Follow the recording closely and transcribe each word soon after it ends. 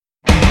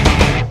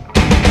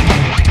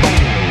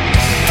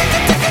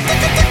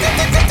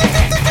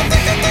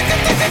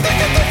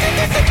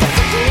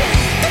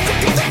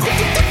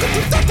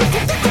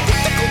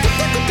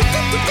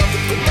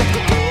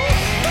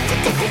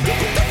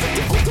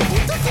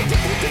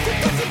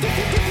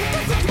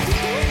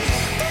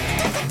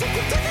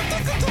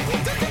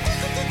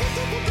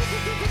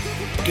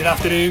Good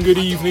afternoon, good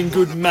evening,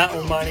 good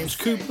metal. My name's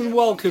Coop and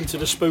welcome to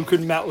the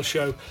Spoken Metal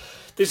Show.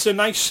 This is a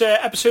nice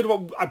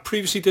episode. I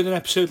previously did an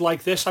episode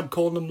like this. I'm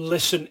calling them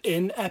listen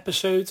in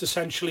episodes,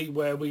 essentially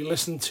where we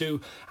listen to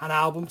an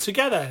album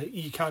together.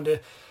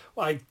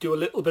 I do a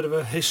little bit of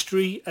a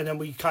history and then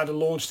we kind of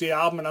launch the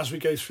album, and as we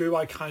go through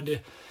I kind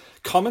of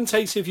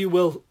commentate, if you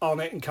will,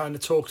 on it and kind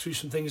of talk through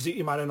some things that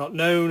you might have not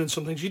known and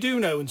some things you do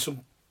know and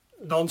some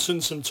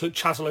nonsense and to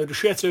chat a load of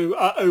shit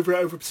over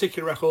a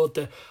particular record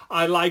that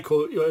I like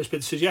or has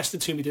been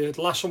suggested to me. The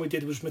last one we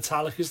did was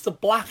Metallica's The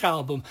Black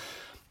Album.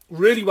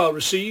 Really well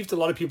received. A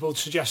lot of people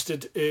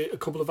suggested a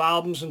couple of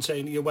albums and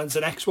saying, when's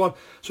the next one?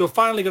 So I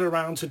finally got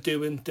around to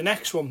doing the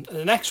next one. And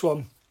the next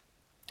one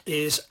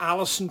is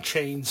Alice in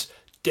Chains'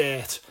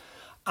 Dirt.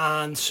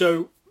 And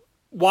so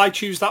why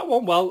choose that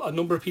one? Well, a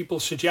number of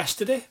people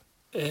suggested it.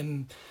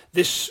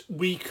 This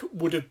week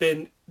would have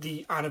been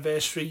the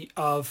anniversary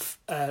of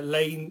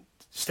Lane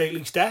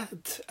Staley's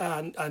death,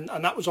 and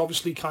that was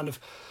obviously kind of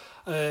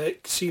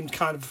seemed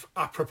kind of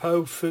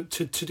apropos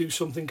to do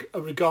something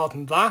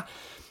regarding that.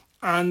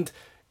 And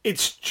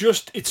it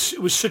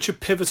was such a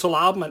pivotal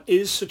album and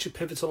is such a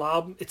pivotal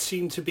album. It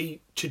seemed to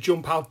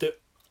jump out that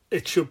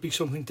it should be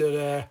something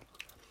that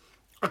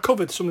I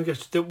covered, something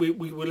that we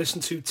will listen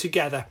to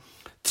together.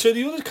 So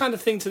the other kind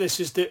of thing to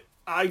this is that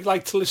I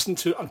like to listen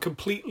to and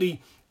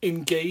completely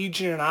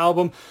engage in an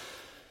album,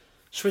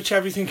 switch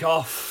everything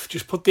off,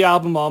 just put the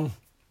album on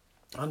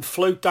and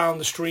float down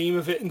the stream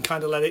of it and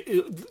kind of let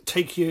it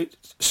take you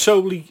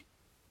solely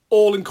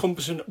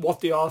all-encompassing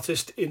what the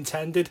artist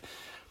intended.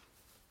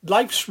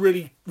 Life's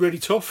really, really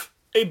tough.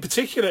 In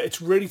particular,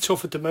 it's really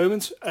tough at the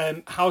moment.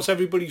 How's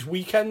everybody's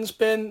weekends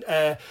been?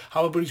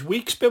 How everybody's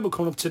week's been? We're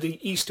coming up to the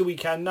Easter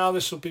weekend now.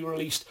 This will be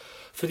released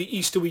for the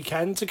Easter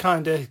weekend to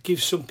kind of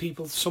give some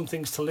people some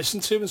things to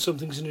listen to and some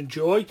things to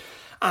enjoy.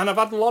 And I've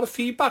had a lot of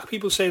feedback.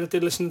 People say that they're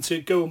listening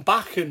to going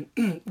back and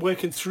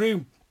working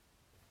through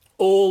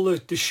all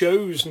the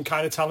shows and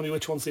kind of telling me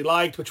which ones they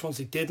liked, which ones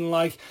they didn't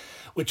like,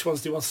 which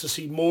ones they want to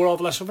see more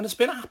of, less of. And it's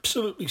been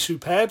absolutely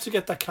superb to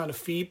get that kind of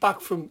feedback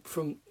from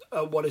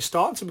what is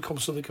starting to become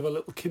something of a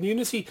little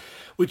community,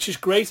 which is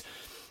great.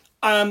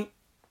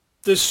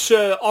 There's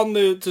on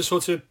the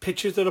sort of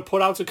pictures that are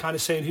put out are kind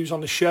of saying who's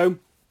on the show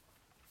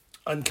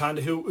and kind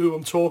of who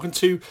I'm talking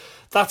to.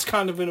 That's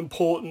kind of an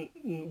important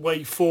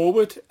way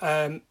forward.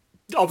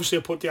 Obviously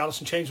I put the Alice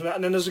in Chains on it,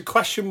 and then there's a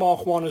question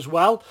mark one as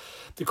well.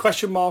 The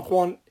question mark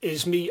one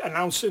is me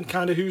announcing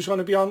kind of who's going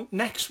to be on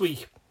next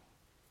week,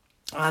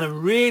 and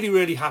I'm really,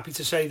 really happy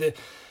to say that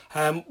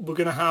we're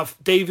going to have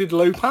David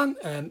Lopan,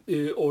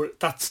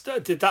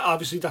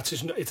 obviously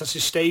that's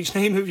his stage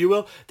name, if you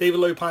will. David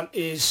Lopan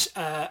is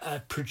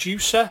a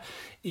producer.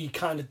 He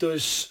kind of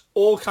does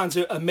all kinds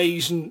of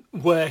amazing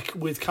work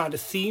with kind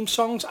of theme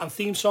songs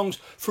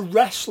for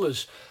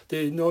wrestlers.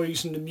 The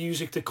noise and the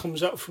music that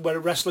comes out where a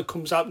wrestler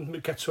comes out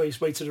and gets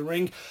his way to the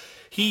ring.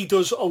 He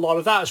does a lot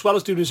of that, as well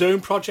as doing his own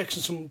projects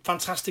and some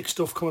fantastic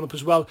stuff coming up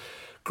as well.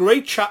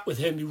 Great chat with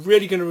him. You're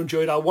really going to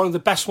enjoy that. One of the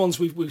best ones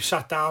we've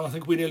sat down. I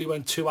think we nearly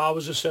went 2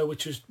 hours or so,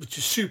 which is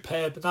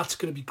superb. But that's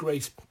going to be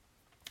great.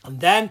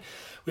 And then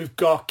we've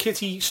got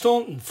Kitty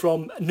Staunton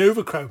from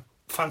Novacro.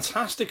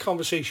 Fantastic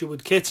conversation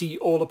with Kitty,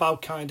 all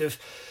about kind of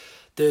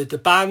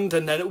the band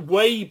and then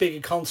way bigger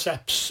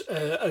concepts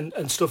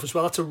and stuff as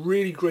well. That's a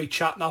really great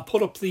chat, and I'll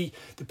put up the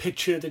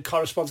picture that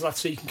corresponds to that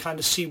so you can kind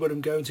of see what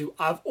I'm going to.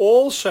 I'm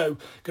also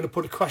going to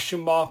put a question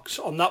marks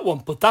on that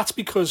one, but that's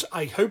because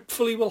I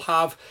hopefully will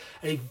have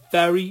a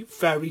very,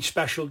 very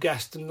special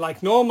guest. And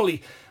like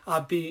normally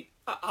I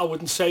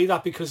wouldn't say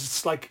that because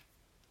it's like,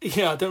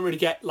 I don't really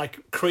get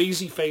like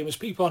crazy famous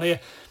people on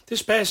here.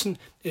 This person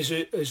is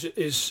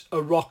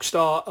a rock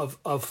star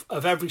of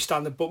every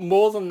standard, but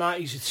more than that,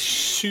 he's a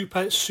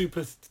super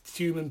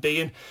human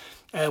being.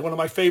 One of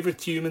my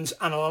favourite humans,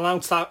 and I'll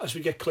announce that as we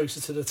get closer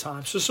to the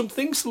time. So some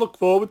things to look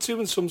forward to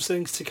and some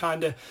things to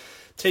kind of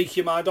take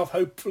your mind off,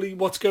 hopefully,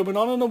 what's going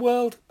on in the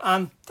world.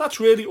 And that's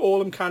really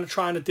all I'm kind of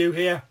trying to do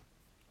here.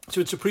 So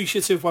it's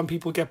appreciative when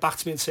people get back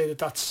to me and say that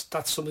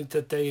that's something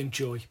that they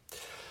enjoy.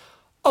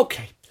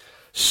 Okay,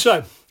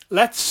 so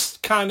let's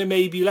switch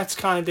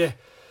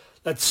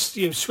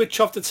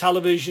off the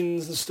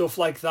televisions and stuff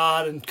like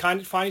that and kind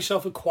of find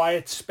yourself a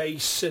quiet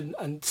space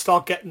and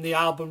start getting the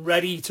album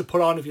ready to put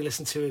on if you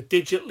listen to it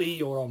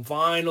digitally or on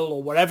vinyl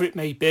or whatever it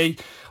may be.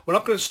 We're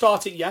not going to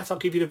start it yet. I'll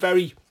give you the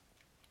very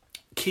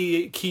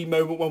key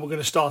moment when we're going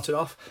to start it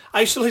off.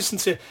 I used to listen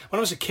to, when I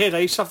was a kid, I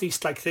used to have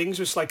these like things,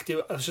 it was like,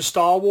 there was a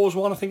Star Wars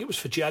one, I think it was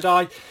for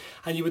Jedi,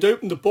 and you would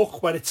open the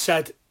book when it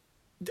said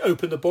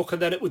open the book,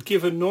 and then it would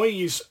give a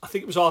noise. I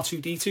think it was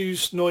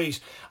R2-D2's noise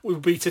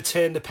would be to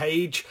turn the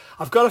page.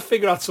 I've got to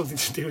figure out something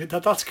to do with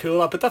that. That's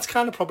cool, but that's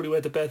kind of probably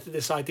where the birth of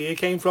this idea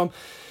came from.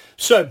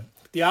 So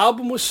the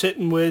album we're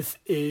sitting with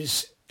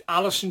is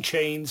Alice in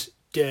Chains'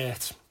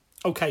 Dirt.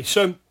 Okay,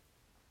 so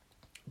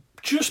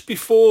just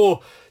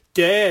before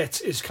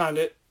Dirt is kind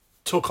of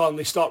took on,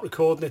 they start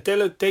recording it.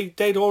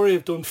 They'd already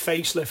have done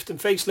Facelift, and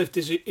Facelift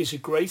is a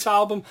great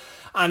album,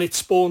 and it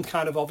spawned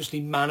kind of obviously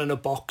Man in a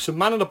Box, and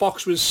Man in a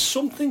Box was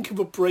something of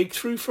a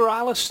breakthrough for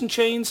Alice in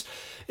Chains,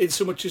 in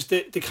so much as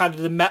the kind of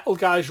the metal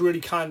guys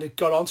really kind of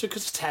got onto it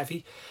because it's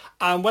heavy.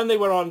 And when they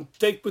were on,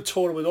 they were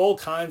touring with all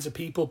kinds of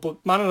people,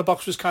 but Man in a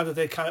Box was kind of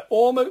their kind of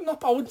almost,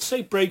 not, I wouldn't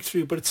say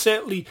breakthrough, but it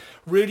certainly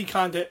really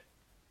kind of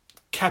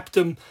kept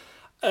them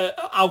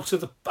out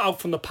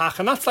from the pack.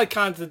 And that's like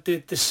kind of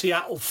the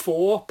Seattle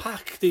 4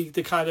 pack, the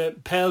kind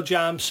of Pearl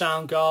Jam,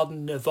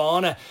 Soundgarden,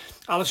 Nirvana.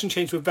 Alice in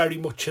Chains were very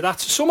much of that.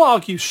 Some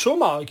argue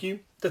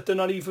that they're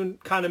not even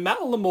kind of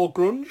metal, they're more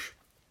grunge.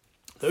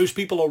 Those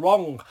people are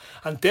wrong,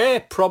 and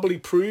there probably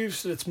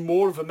proves that it's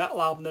more of a metal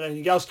album than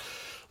anything else.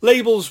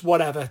 Labels,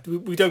 whatever,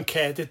 we don't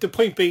care. The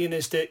point being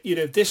is that, you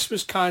know, this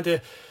was kind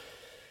of,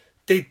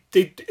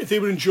 they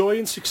were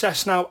enjoying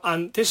success now,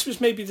 and this was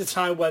maybe the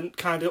time when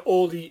kind of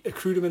all the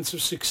accoutrements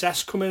of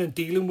success come in and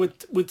dealing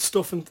with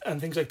stuff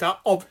and things like that.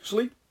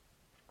 Obviously,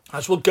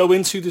 as we'll go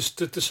into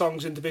the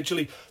songs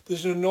individually,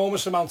 there's an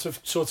enormous amount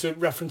of sort of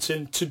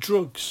referencing to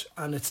drugs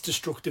and its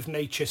destructive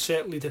nature.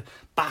 Certainly the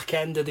back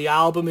end of the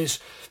album is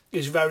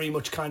very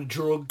much kind of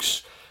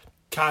drugs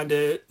kind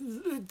of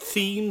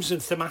themes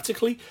and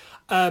thematically.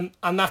 And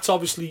that's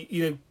obviously,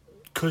 you know,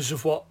 because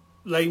of what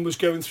Lane was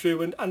going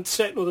through, and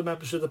certain other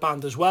members of the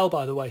band as well,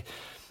 by the way.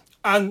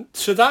 And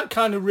so that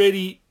kind of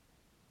really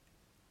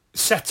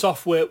sets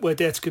off where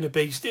Dirt's going to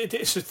be.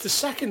 It's the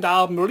second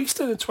album, released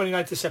on the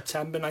 29th of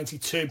September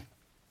 92.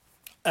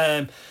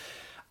 And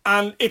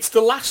it's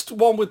the last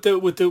one with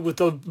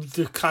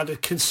the kind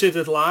of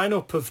considered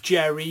lineup of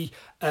Jerry,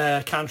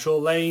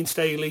 Cantrell, Lane,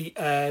 Staley,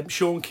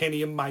 Sean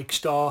Kinney and Mike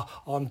Starr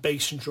on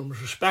bass and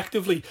drums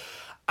respectively.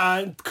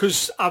 And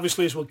because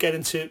obviously, as we'll get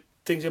into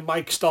things,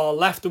 Mike Starr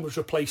left and was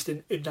replaced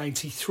in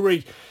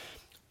 93.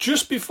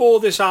 Just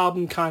before this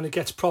album kind of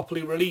gets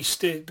properly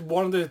released,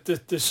 one of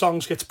the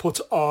songs gets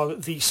put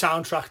on the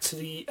soundtrack to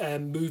the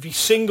movie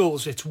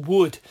Singles. It's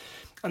Wood,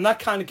 and that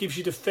kind of gives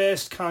you the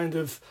first kind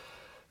of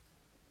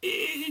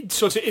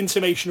sort of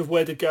intimation of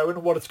where they're going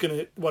and what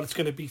it's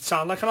gonna be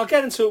sound like. And I'll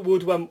get into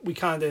Wood when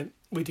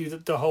we do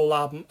the whole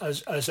album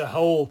as a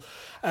whole.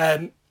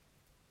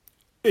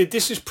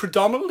 This is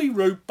predominantly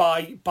wrote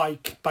by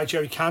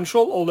Jerry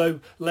Cantrell, although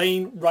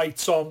Lane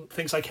writes on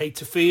things like Hate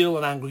to Feel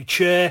and Angry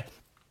Chair.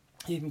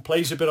 He even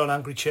plays a bit on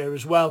Angry Chair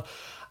as well.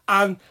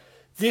 And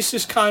this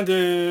is kind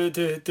of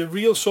the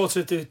real sort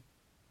of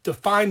the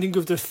finding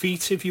of the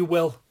feet, if you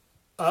will,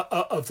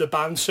 of the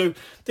band. So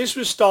this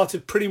was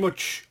started pretty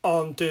much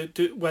on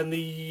when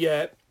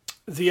the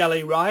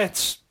LA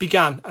riots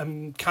began.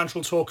 And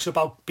Cantrell talks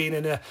about being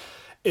in a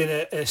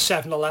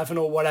 7-Eleven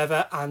or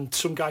whatever, and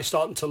some guy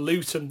starting to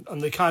loot, and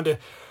they kind of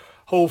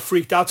whole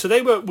freaked out. So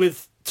they were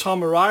with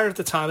Tom Araya at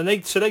the time, and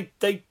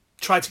they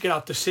tried to get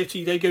out the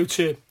city. They go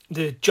to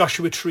the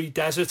Joshua Tree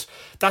Desert.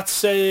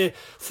 That's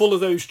full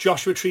of those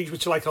Joshua trees,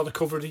 which are like on the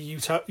cover of the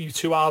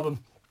U2 album,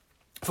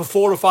 for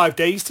 4 or 5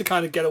 days to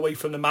kind of get away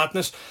from the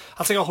madness.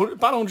 I think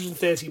about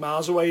 130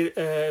 miles away,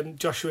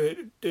 Joshua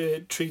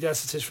Tree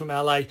Desert is from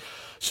LA.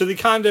 So they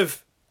kind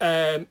of,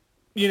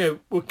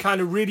 were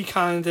kind of really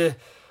kind of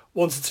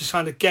wanted to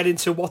kind of get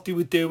into what they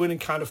were doing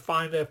and kind of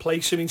find their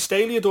place. I mean,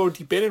 Staley had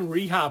already been in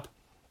rehab.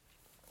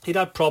 He'd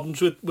had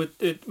problems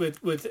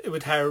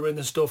with heroin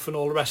and stuff and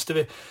all the rest of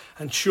it.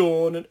 And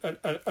Sean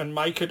and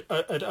Mike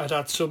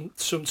had some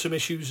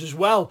issues as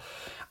well.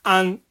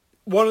 And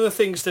one of the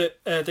things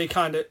that they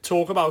kind of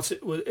talk about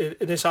in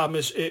this album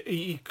is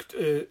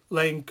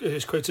Lane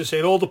is quoted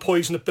saying, all the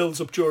poison that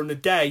builds up during the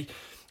day,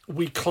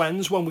 we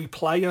cleanse when we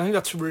play. And I think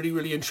that's a really,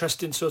 really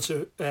interesting sort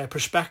of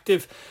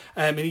perspective.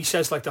 And he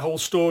says, like, the whole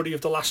story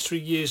of the last 3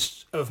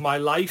 years of my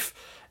life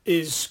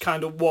is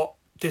kind of what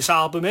this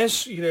album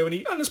is, you know,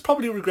 and there's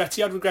probably regrets.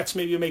 He had regrets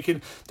maybe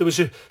making, there was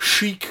a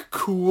chic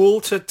cool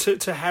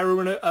to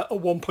heroin at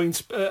one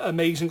point,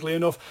 amazingly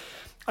enough.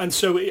 And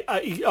so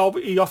he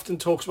often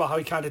talks about how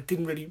he kind of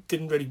didn't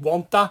really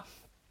want that.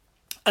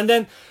 And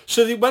then,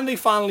 when they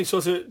finally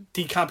sort of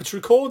decamp, it's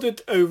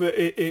recorded over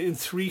in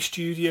 3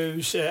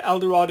 studios,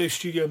 Eldorado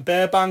Studio in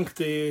Burbank,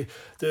 the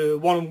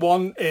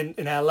 1-on-1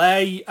 in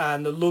LA,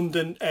 and the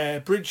London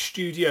Bridge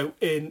Studio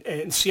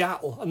in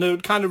Seattle. And they're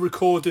kind of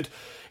recorded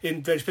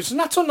in various places.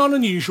 And that's not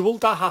unusual.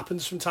 That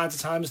happens from time to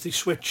time as they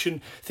switch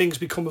and things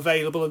become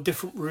available in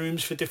different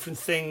rooms for different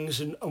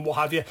things and what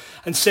have you.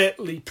 And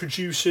certainly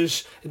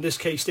producers, in this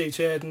case Dave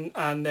Turden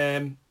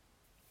and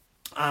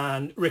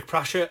Rick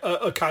Prasher,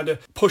 are kind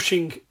of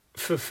pushing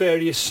for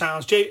various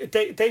sounds. Dave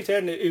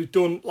Turden, who'd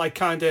done like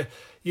kind of,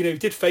 you know,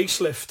 did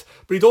Facelift,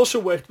 but he'd also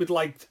worked with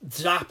like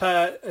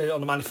Zappa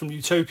on The Man from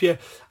Utopia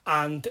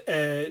and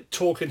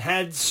Talking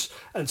Heads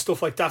and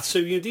stuff like that. So,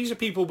 you know, these are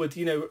people with,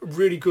 you know,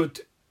 really good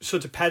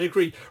sort of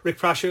pedigree. Rick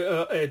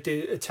Prasher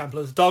did Temple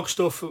of the Dog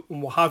stuff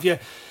and what have you.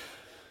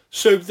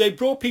 So they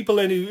brought people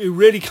in who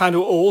really kind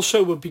of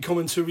also were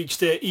becoming to reach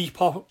their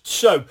epoch.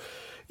 So,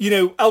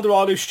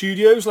 Eldorado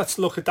Studios, let's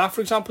look at that,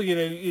 for example.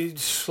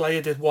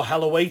 Slayer did What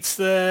Hell Awaits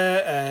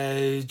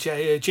there.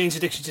 Jane's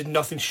Addiction did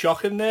Nothing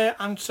Shocking there.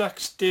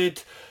 Anthrax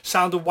did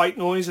Sound of White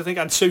Noise, I think,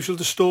 and Social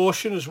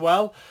Distortion as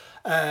well.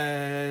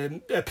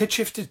 Pitch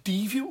Shifted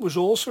Deviant was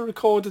also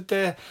recorded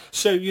there.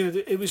 So,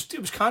 it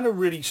was kind of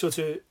really sort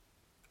of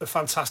a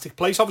fantastic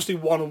place. Obviously,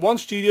 101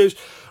 Studios.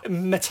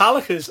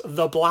 Metallica's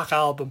The Black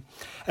Album.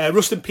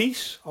 Rust in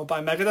Peace,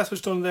 by Megadeth,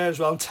 was done there as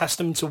well, and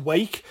Testament to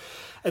Wake.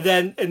 And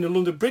then in the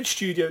London Bridge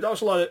studio, that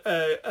was a lot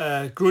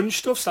of grunge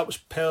stuff. So that was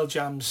Pearl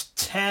Jam's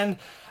 10.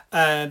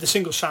 The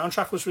single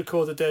soundtrack was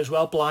recorded there as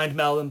well. Blind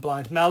Melon.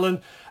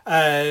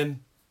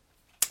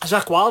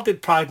 Zakk Wylde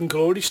did Pride and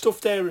Glory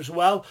stuff there as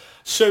well.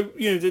 So,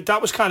 that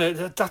was kind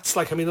of, that's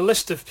like, the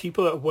list of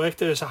people that worked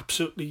there is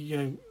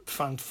absolutely,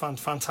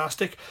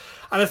 fantastic.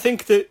 And I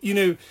think that,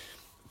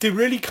 they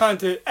really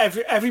kind of,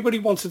 everybody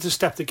wanted to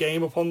step the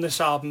game up on this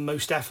album,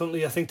 most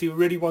definitely. I think they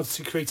really wanted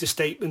to create a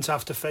statement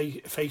after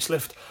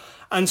Facelift.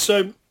 And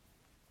so,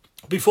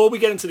 before we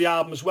get into the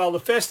album as well, the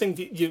first thing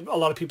that a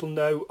lot of people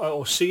know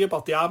or see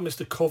about the album is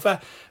the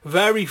cover.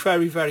 Very,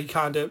 very, very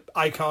kind of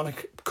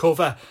iconic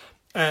cover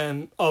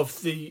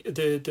of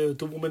the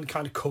woman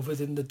kind of covered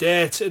in the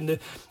dirt. And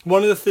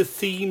one of the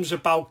themes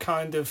about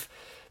kind of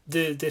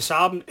this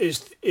album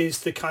is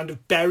the kind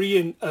of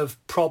burying of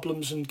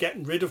problems and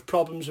getting rid of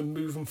problems and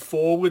moving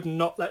forward and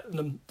not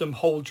letting them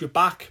hold you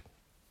back.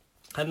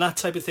 And that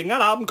type of thing. That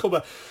album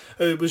cover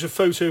was a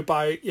photo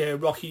by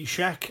Rocky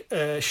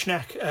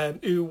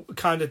Schneck, who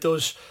kind of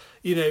does,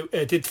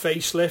 did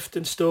Facelift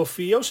and stuff.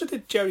 He also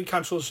did Jerry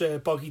Cantrell's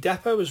Boggy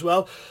Depot as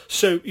well.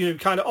 So,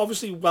 kind of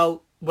obviously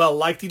well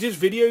liked. He did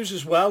videos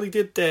as well. He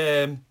did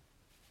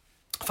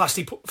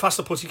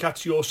Faster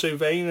Pussycats, You're So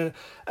Vain,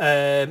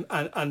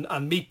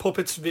 and Meat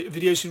Puppets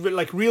videos. He's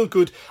like real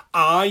good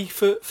eye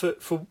for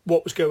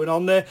what was going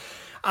on there.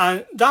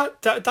 And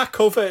that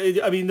cover,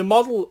 the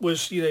model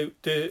was,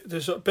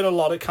 there's been a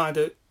lot of kind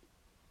of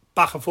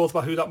back and forth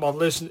about who that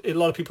model is. And a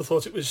lot of people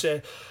thought it was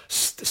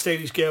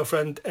Staley's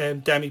girlfriend,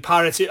 Demi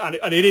Parrott, and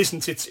it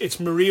isn't. It's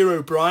Maria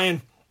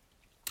O'Brien,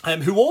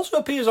 who also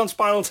appears on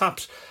Spinal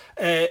Tap's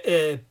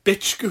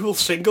Bitch School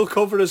single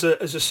cover as a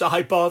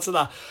sidebar to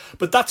that.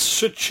 But that's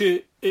such an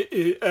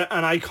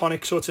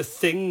iconic sort of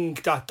thing,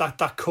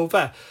 that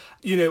cover.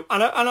 And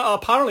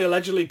apparently,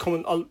 allegedly,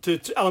 coming to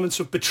elements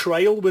of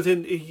betrayal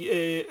within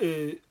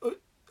a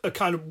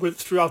kind of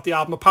throughout the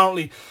album.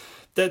 Apparently,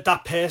 the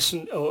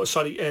person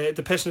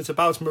it's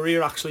about,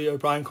 Maria actually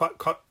O'Brien,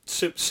 quite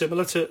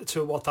similar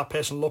to what that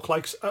person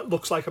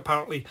looks like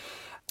apparently.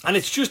 And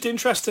it's just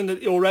interesting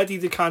that already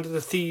the kind of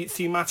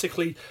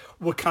thematically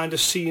we're kind of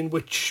seeing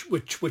which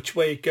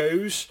way it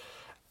goes.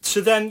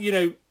 So then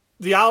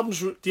the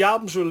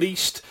album's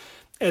released.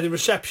 The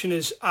reception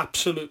is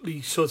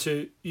absolutely sort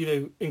of,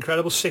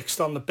 incredible. 6th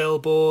on the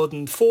Billboard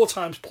and 4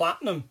 times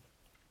platinum.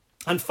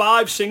 And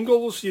 5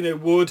 singles,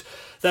 Wood,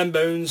 Then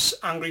Bones,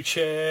 Angry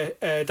Chair,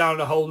 Down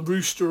the Hole,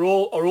 Rooster are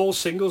all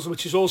singles,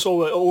 which is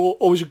also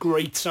always a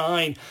great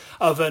sign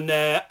of an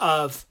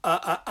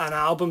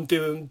album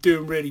doing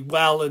really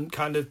well and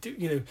kind of,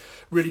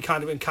 really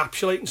kind of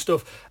encapsulating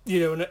stuff.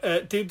 And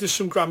there's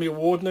some Grammy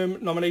Award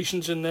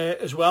nominations in there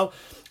as well.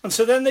 And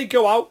so then they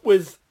go out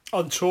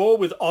on tour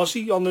with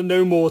Ozzy on the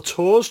No More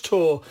Tours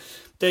tour.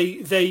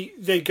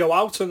 They go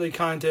out and they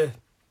kind of,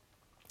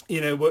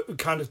 were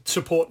kind of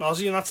supporting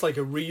Ozzy, and that's like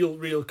a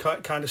real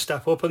kind of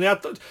step up. And they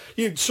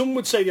had, some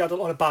would say they had a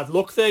lot of bad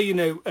luck there.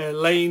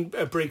 Lane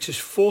breaks his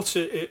foot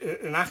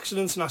in an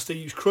accident and has to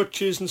use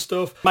crutches and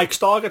stuff. Mike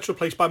Starr gets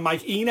replaced by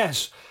Mike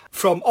Inez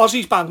from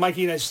Ozzy's band. Mike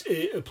Inez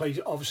plays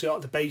obviously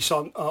the bass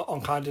on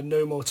kind of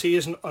No More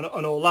Tears and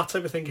all that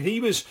type of thing. And he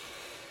was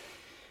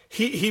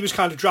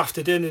kind of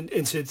drafted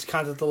into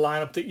kind of the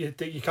lineup that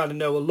you kind of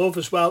know and love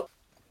as well.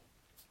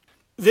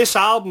 This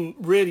album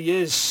really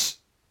is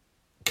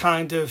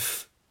kind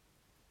of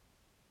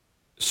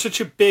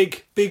such a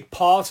big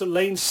part of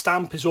Lane's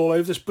stamp is all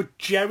over this, but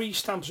Jerry's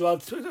stamp as well.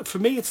 For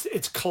me, it's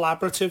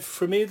collaborative.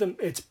 For me,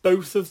 it's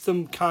both of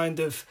them kind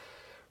of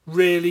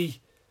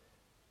really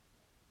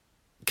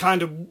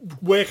kind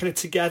of working it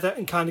together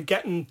and kind of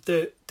getting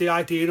the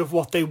idea of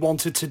what they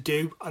wanted to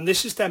do. And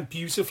this is them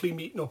beautifully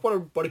meeting up.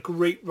 What a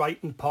great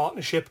writing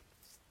partnership.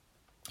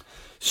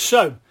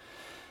 So,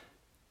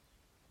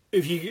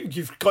 if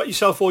you've got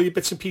yourself all your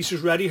bits and pieces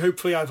ready,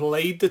 hopefully I've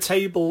laid the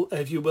table,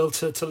 if you will,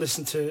 to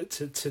listen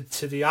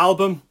to the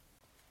album.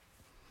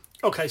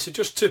 Okay, so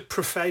just to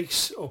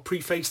preface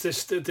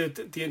this,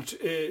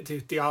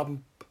 the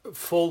album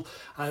full,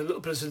 and a little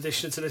bit of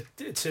addition to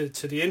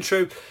the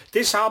intro.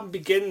 This album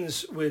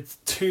begins with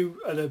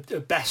 2 of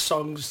the best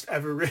songs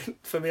ever written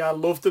for me. I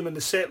love them, and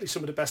they're certainly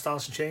some of the best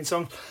Alice in Chains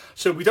songs.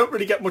 So we don't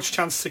really get much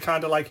chance to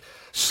kind of like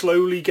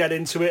slowly get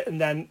into it, and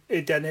then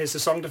here's the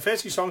song. The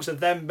first 2 songs are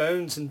Them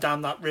Bones and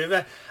Down That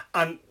River,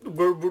 and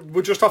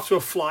we're just off to a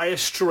flyer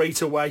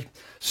straight away.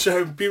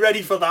 So be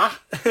ready for that,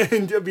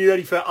 and be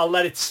ready for I'll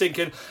let it sink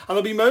in. And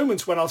there'll be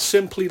moments when I'll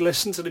simply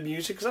listen to the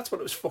music, because that's what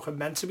it was fucking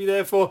meant to be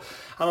there for.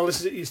 And I'll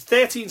listen to these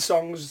 13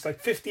 songs, it's like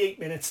 58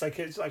 minutes,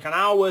 it's like an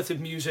hour worth of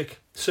music.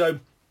 So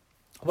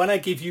when I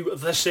give you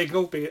the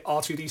signal, be it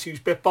R2D2's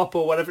Bitbop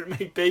or whatever it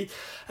may be,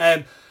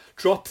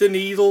 drop the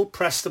needle,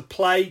 press the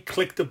play,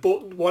 click the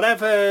button,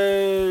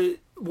 whatever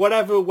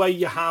way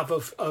you have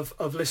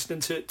of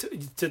listening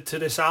to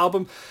this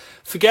album.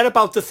 Forget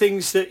about the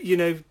things that, you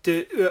know,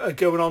 are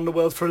going on in the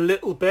world for a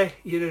little bit,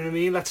 you know what I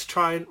mean? Let's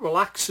try and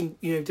relax, and,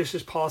 you know, this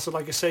is part of,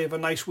 like I say, of a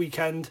nice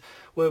weekend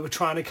where we're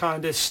trying to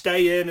kind of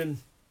stay in and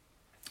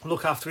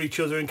look after each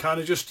other and kind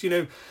of just, you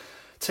know,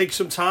 take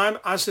some time.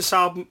 As this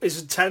album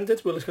is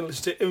intended, we're just going to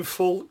listen to it in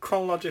full,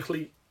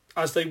 chronologically,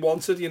 as they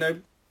wanted, you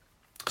know.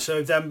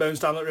 So Them Bones,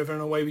 Down That River,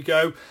 and away we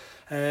go.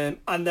 And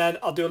then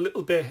I'll do a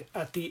little bit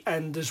at the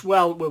end as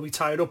well where we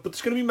tie it up. But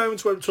there's going to be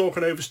moments where I'm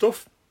talking over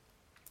stuff,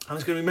 and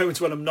there's going to be moments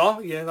when I'm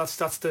not. Yeah, that's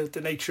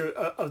the nature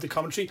of the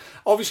commentary.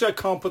 Obviously, I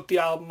can't put the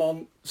album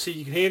on so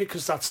you can hear it,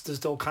 because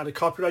there's all kind of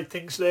copyright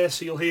things there.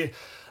 So you'll hear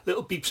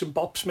little beeps and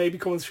bops maybe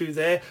coming through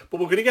there. But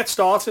we're going to get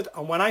started.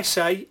 And when I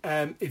say,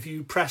 if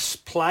you press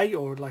play,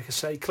 or like I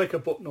say, click a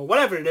button or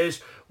whatever it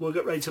is, we'll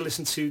get ready to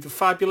listen to the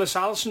fabulous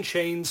Alice in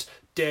Chains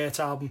Dirt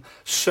album.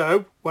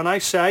 So when I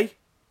say,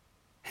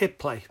 hit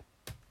play.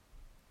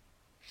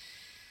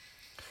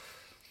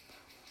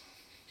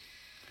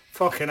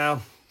 Fucking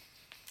hell.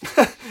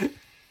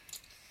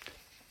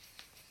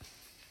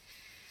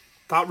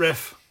 That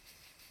riff.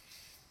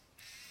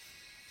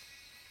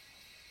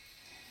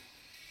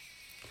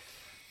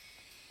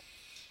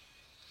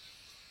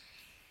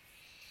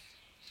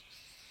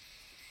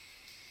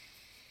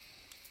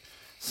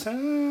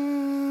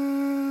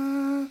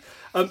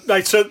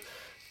 Right, so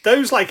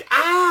those like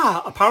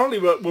apparently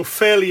were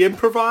fairly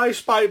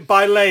improvised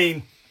by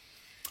Lane,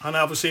 and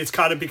obviously it's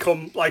kind of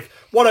become like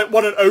what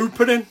an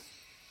opening.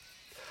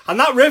 And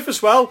that riff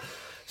as well,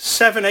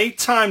 7/8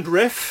 timed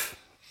riff,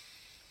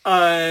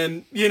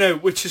 you know,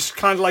 which is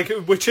kind of like,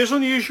 which is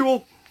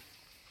unusual.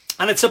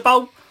 And it's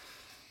about,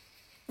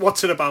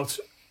 what's it about?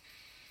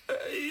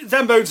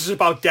 Them Bones is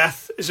about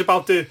death. It's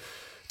about the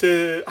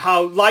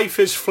how life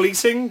is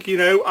fleeting, you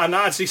know. And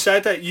as he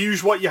said, that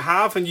use what you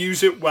have and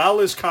use it well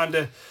is kind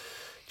of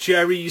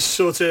Jerry's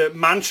sort of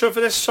mantra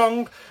for this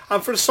song.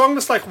 And for a song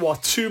that's like,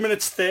 what, 2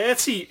 minutes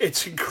 30,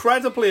 it's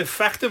incredibly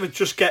effective at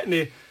just getting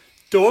it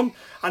done.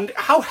 And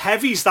how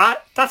heavy is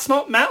that? That's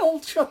not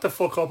metal. Shut the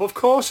fuck up. Of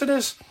course it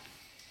is.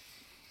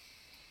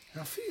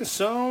 I feel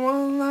so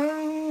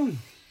alone.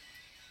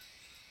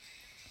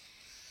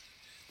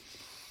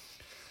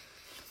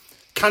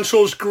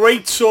 Cantrell's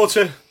great sort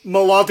of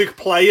melodic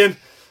playing,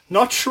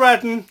 not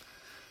shredding,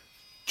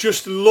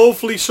 just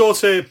lovely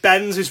sort of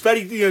bends. It's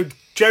very, you know,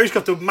 Jerry's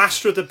got the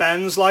master of the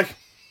bends, like.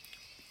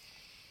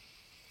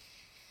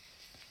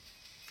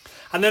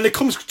 And then it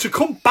comes to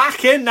come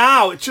back in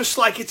now. It's just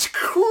like, it's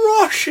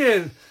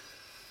crushing.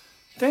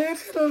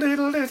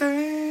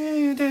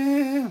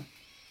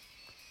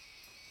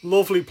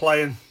 Lovely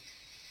playing.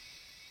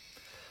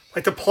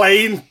 Like the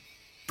plane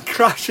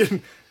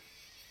crashing.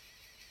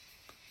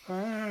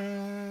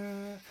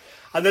 And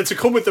then to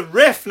come with the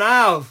riff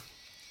now.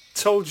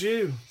 Told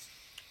you.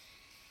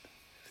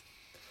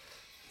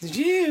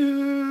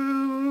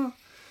 You.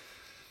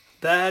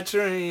 That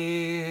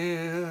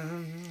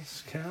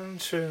dreams come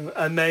true.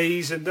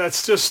 Amazing.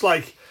 That's just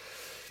like,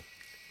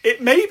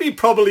 it may be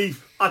probably,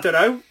 I don't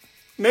know,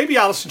 maybe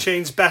Alice in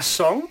Chains' best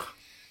song.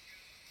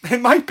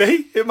 It might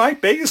be.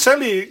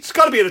 Certainly, it's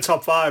got to be in the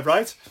top 5,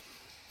 right?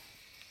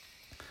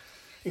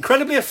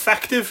 Incredibly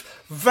effective.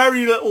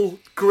 Very little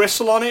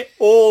gristle on it.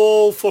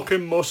 All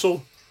fucking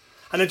muscle.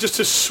 And then just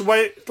to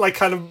sway, like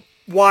kind of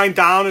wind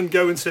down and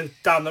go into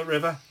Down That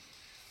River.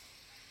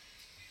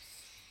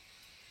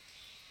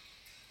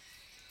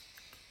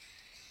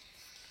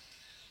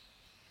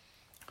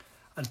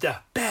 And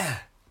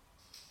bear.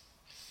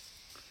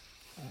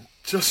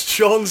 Just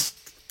Sean's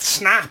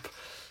snap.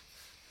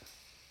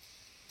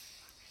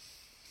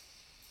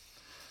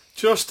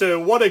 Just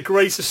what a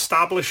great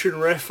establishing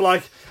riff,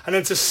 like, and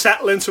then to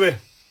settle into it.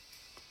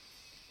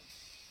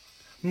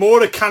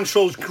 More of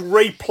Cantrell's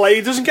great play.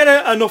 He doesn't get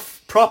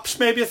enough props,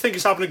 maybe. I think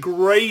he's having a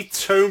great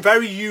tone,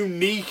 very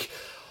unique,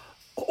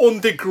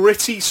 under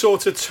gritty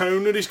sort of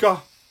tone that he's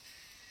got.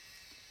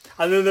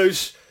 And then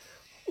those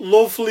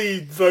lovely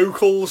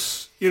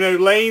vocals, you know,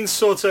 Lane's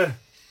sort of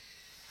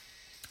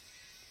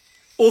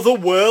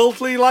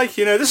otherworldly, like,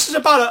 you know. This is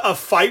about a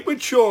fight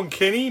with Sean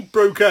Kinney.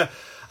 Broke a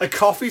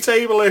coffee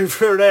table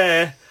over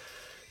there,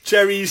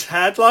 Jerry's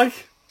head,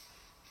 like.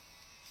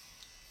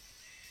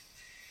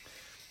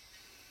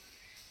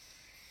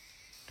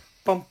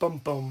 Bum bum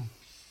bum.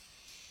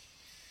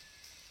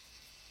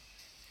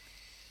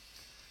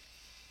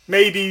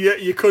 Maybe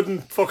you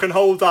couldn't fucking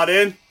hold that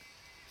in.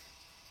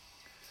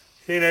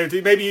 You know,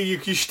 maybe you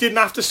didn't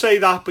have to say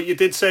that, but you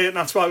did say it, and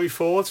that's why we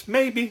fought.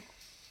 Maybe.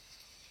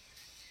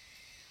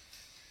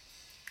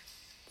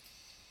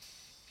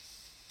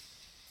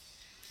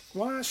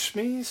 Wash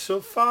me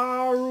so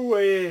far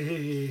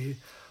away.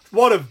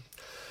 What a...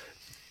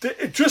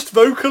 Just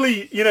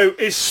vocally, you know,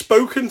 his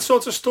spoken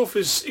sort of stuff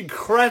is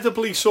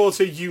incredibly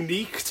sort of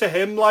unique to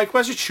him, like,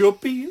 as it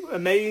should be.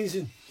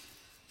 Amazing.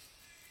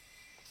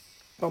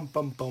 Bum,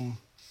 bum, bum.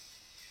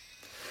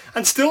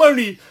 And still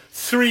only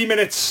 3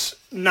 minutes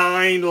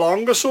 9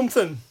 long or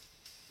something.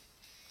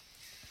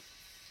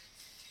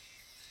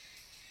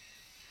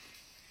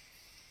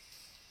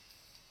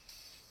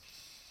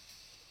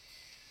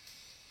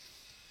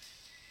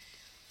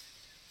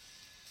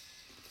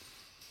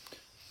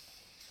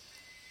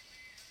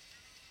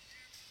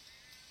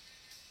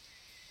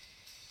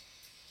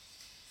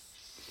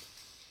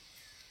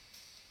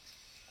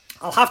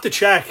 I'll have to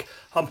check.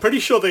 I'm pretty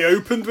sure they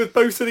opened with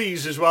both of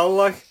these as well,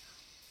 like,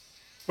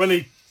 when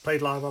they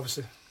played live,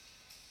 obviously.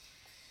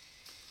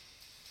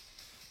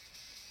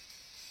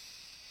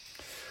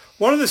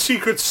 One of the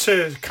secrets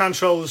to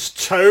Cantrell's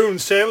tone,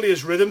 certainly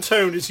his rhythm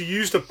tone, is he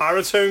used a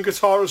baritone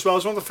guitar as well.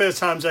 It's one of the first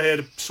times I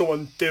heard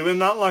someone doing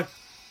that, like.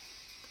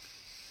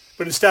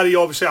 But instead, he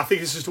obviously, I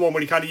think this is the one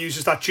where he kind of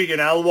uses that G and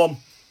L one.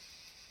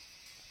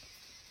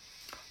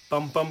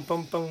 Bum, bum,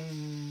 bum, bum.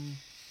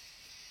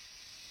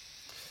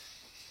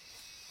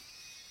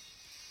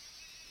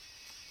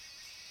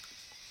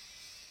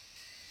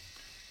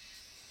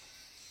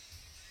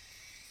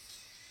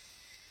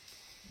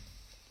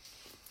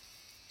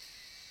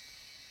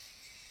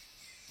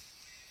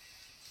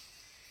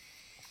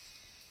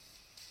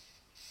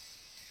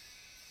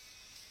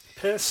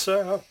 Piss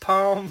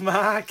upon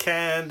my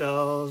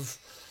candles.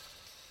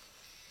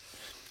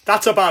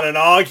 That's about an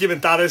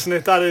argument, that, isn't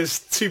it? That is,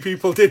 two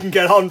people didn't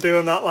get on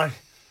doing that, like.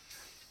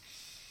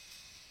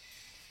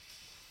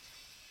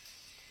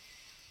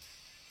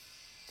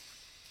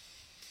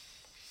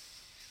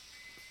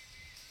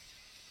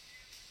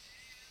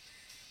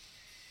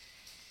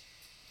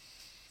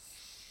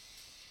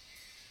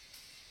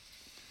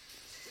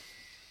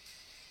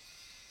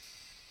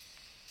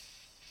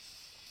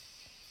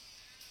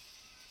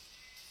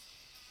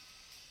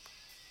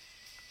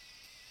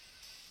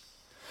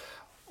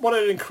 What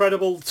an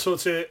incredible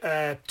sort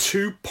of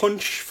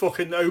two-punch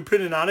fucking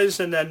opening that is,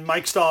 and then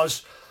Mike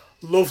Starr's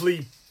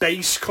lovely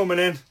bass coming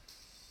in.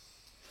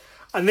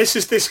 And this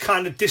is this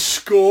kind of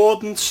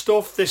discordant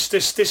stuff. This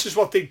is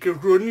what the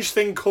grunge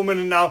thing coming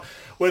in now,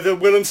 where they're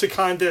willing to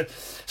kind of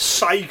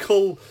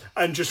cycle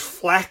and just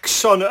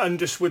flex on it, and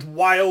just with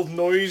wild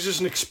noises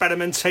and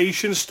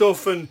experimentation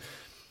stuff, and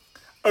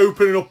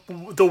opening up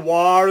the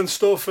wah and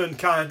stuff, and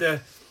kind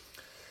of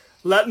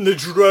letting the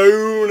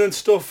drone and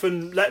stuff,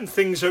 and letting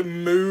things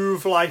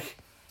move, like,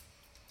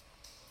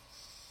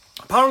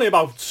 apparently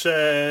about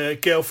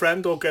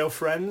girlfriend or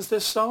girlfriends,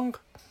 this song.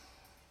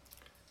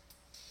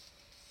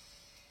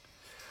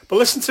 But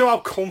listen to how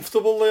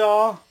comfortable they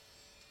are,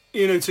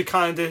 you know, to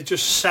kind of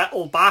just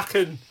settle back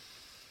and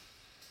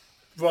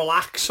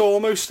relax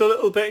almost a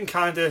little bit, and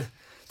kind of,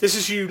 this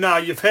is you now,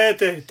 you've heard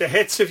the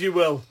hits, if you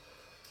will,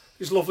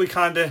 these lovely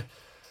kind of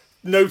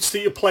notes that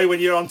you play when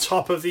you're on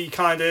top of the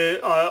kind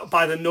of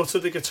by the nut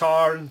of the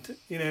guitar, and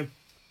you know,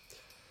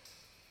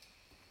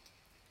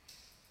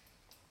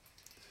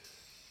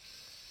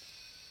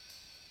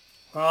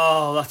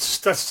 oh,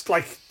 that's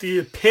like the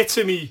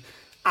epitome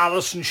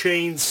Alice in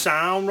Chains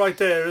sound right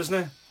there, isn't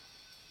it?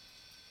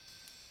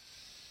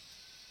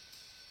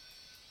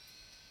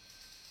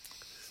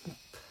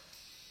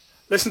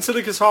 Listen to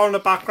the guitar in the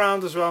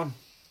background as well.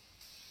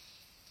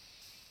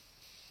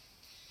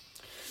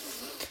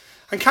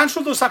 And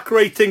Cantrell does that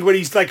great thing where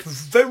he's like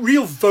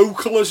real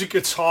vocal as a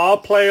guitar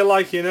player,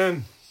 like, you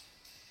know.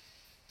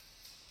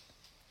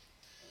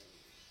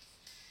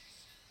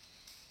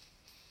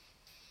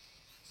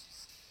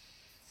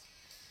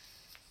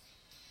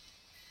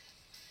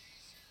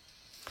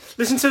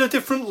 Listen to the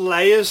different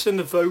layers in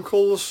the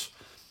vocals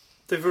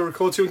they've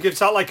recorded to, and gives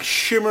that like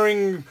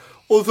shimmering,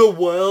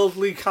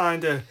 otherworldly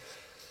kind of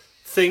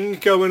thing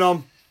going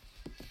on.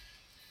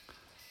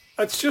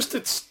 It's just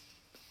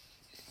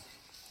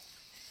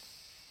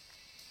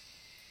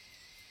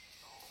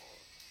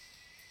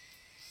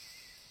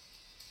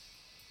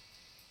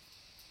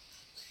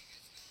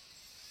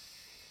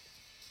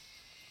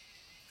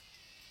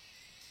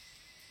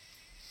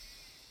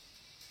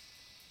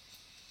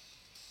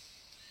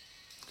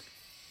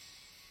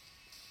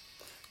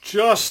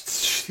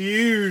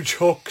huge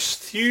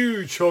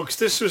hooks.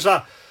 This was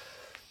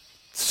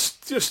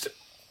just,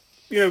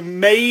 you know,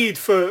 made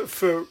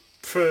for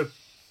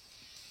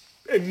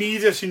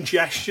immediate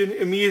ingestion,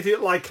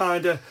 immediate, like,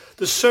 kind of,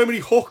 there's so many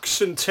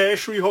hooks and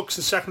tertiary hooks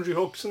and secondary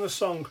hooks in the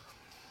song.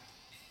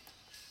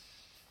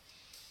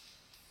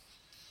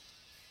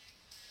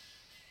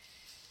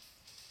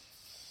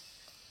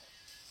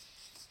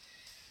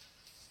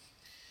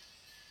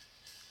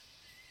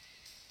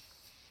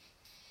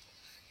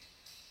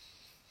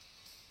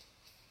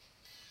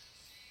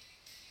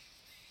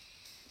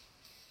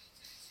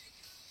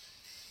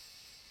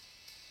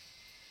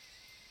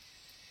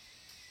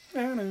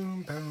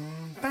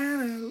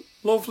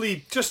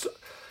 Lovely, just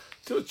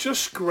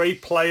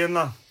great playing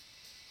that.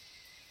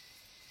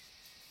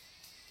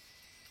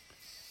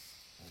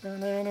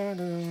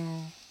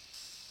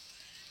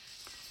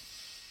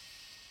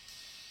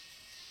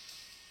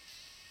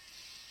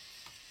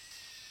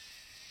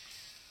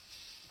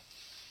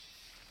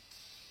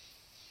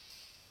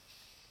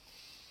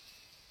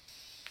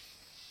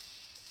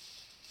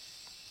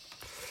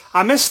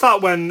 I miss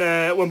that when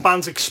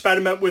bands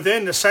experiment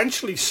within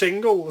essentially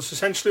singles,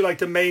 essentially like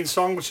the main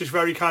song, which is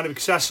very kind of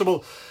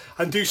accessible,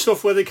 and do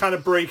stuff where they kind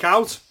of break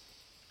out,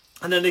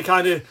 and then they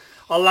kind of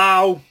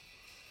allow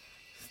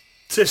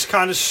this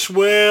kind of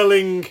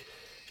swirling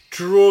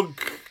drug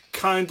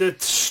kind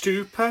of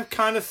stupor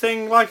kind of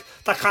thing, like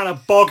that kind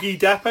of boggy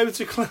depot,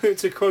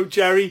 to quote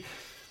Jerry.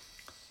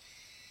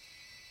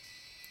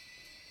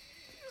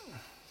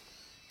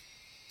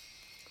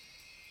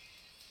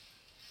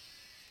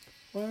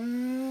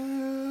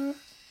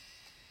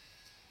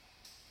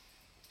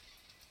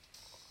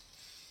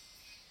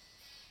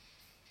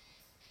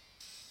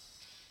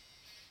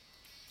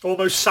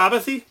 Almost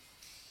Sabbathy.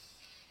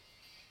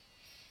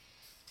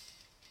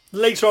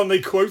 Later on,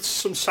 they quote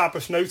some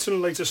Sabbath notes in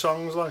later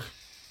songs, like.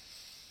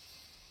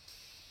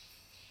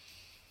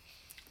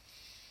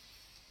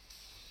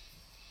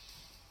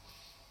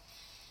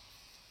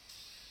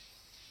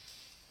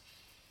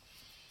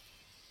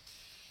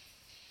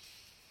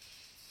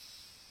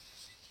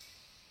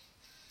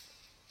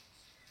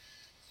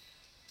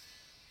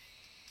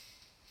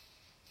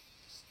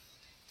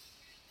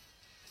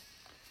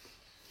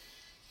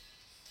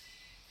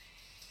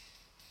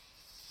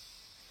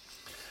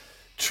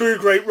 True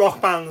great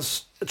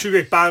bands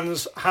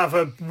have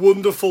a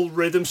wonderful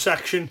rhythm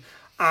section,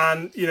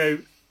 and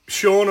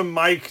Sean and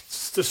Mike,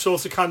 the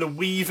sort of kind of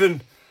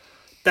weaving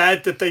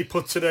bed that they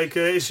put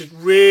together is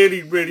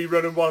really, really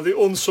running one of the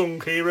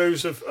unsung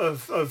heroes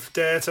of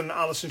Dirt and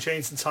Alice in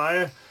Chains'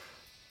 entire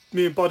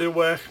body of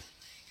work.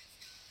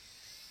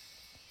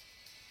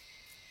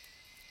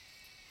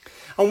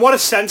 And what a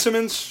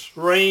sentiment,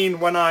 Rain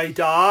When I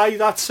Die.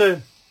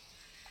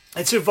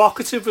 It's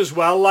evocative as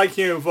well, like,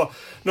 not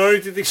only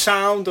did they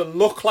sound and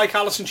look like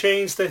Alice in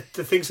Chains, the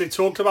things they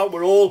talked about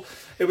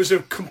it was a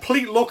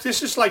complete look.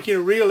 This is like,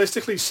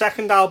 realistically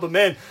second album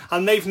in,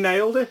 and they've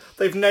nailed it.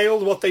 They've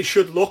nailed what they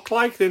should look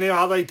like. They know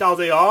how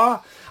they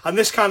are. And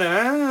this kind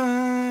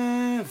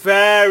of,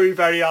 very,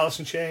 very Alice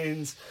in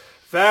Chains.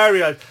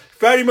 Very,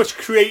 very much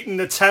creating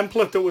the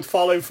template that would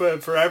follow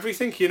for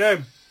everything,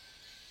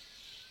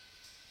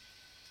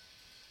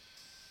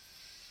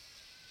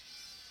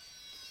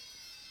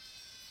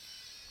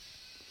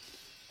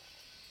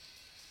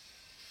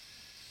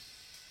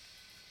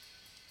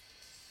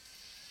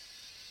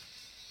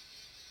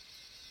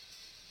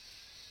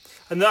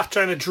 And that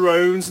kind of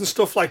drones and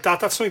stuff like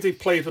that, that's something they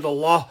played with a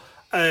lot.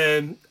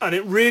 And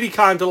it really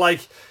kind of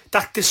like,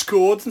 that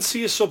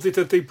discordancy is something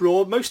that they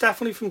brought, most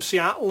definitely from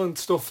Seattle and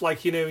stuff,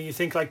 like, when you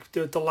think like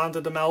the land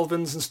of the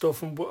Melvins and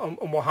stuff and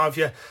what have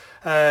you.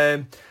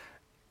 It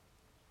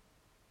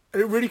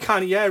really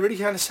kind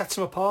of sets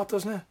them apart,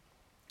 doesn't it?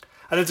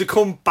 And then to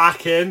come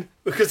back in,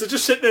 because they're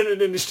just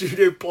sitting in the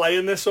studio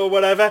playing this or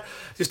whatever,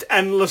 just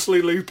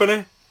endlessly looping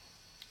it.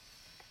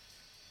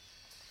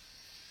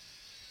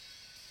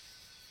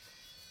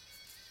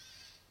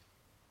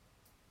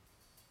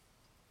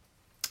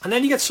 And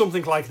then you get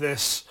something like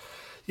this,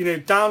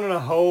 Down in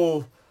a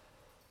Hole,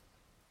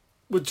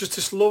 with just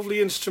this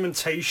lovely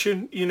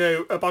instrumentation,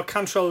 about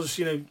Cantrell's,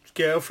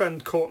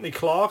 girlfriend, Courtney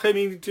Clark. I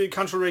mean,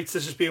 Cantrell rates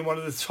this as being one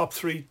of the top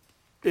 3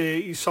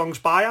 songs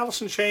by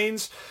Alice in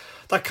Chains.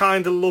 That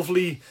kind of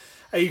lovely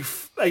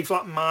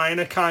A-flat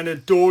minor, kind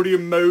of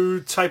Dorian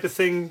mode type of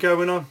thing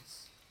going on.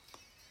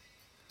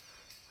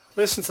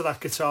 Listen to that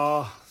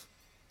guitar.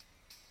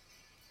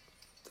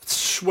 That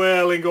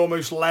swirling,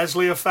 almost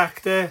Leslie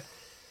effect there.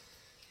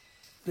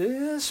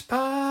 This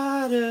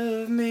part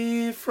of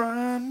me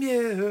from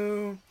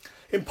you.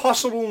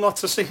 Impossible not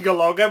to sing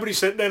along. Everybody's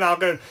sitting there now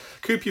going,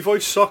 Coop, your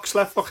voice sucks,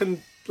 let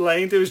fucking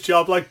Lane do his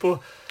job, like,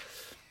 but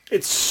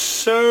it's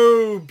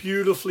so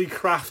beautifully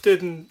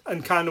crafted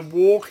and kind of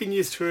walking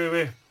you through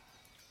it.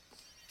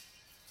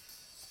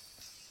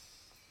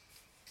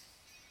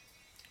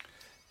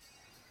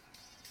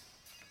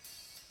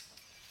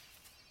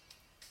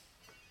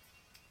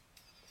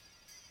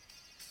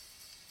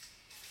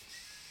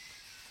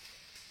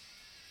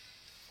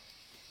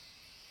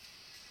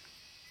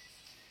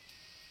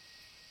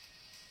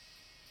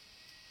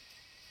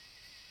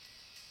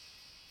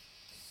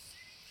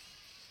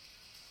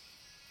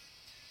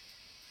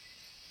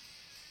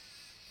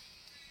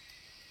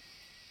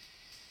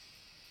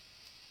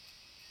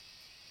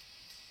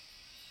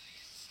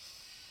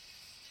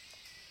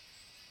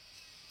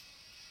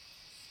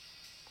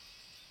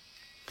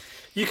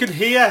 You can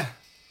hear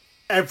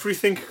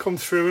everything come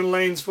through in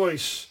Lane's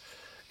voice.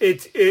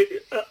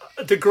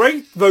 The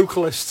great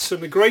vocalists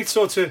and the great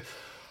sort of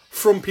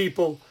front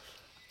people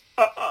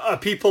are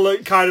people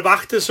that kind of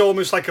act as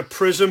almost like a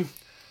prism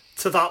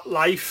to that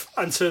life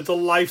and to the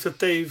life that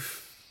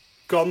they've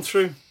gone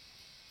through.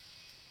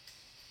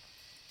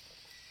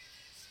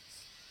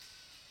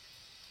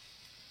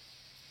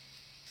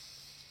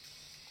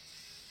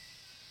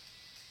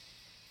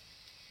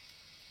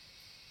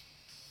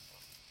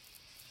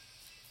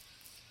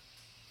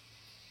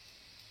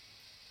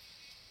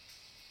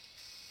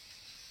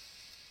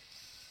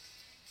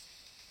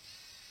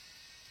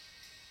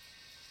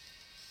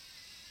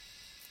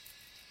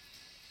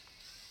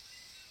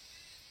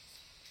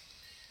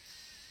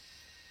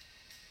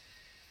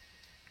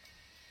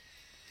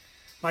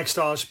 Mike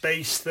Starr's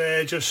bass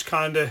there, just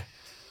kind of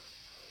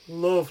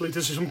lovely.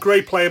 This is some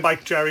great playing by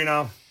Jerry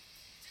now.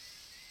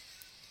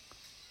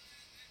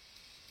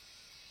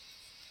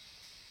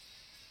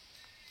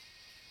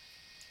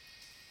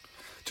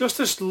 Just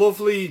this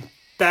lovely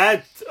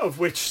bed of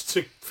which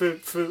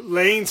for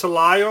Lane to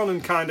lie on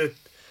and kind of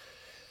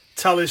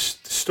tell his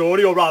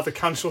story, or rather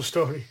cancel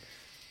story.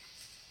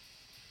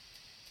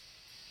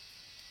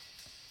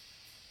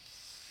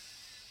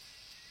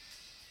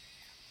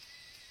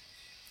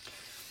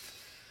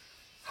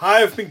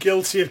 I have been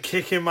guilty of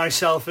kicking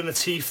myself in the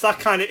teeth. That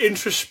kind of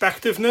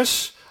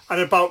introspectiveness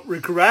and about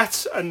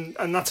regret and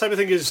that type of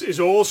thing is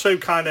also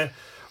kind of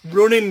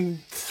running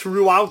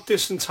throughout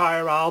this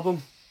entire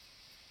album.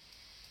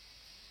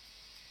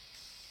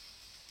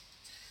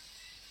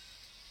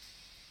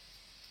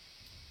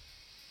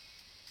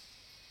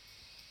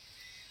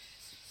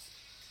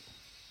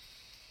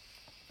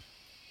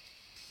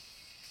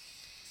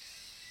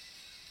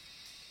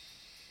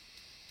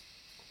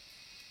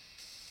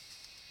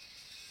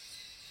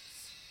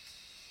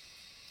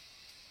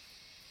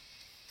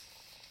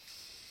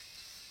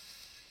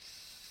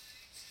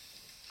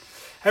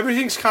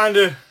 Everything's kind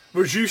of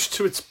reduced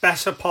to its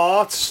better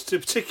parts,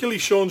 particularly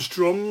Sean's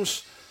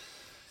drums.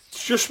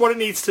 It's just what it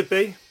needs to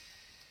be.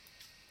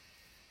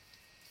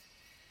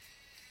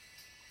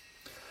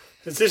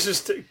 This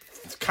is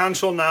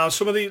cancel now.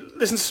 Listen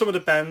to some of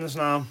the bends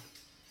now.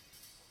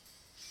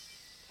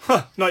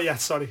 Huh, not yet,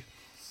 sorry.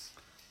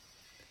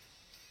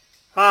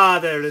 Ah,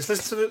 there it is.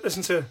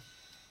 Listen to.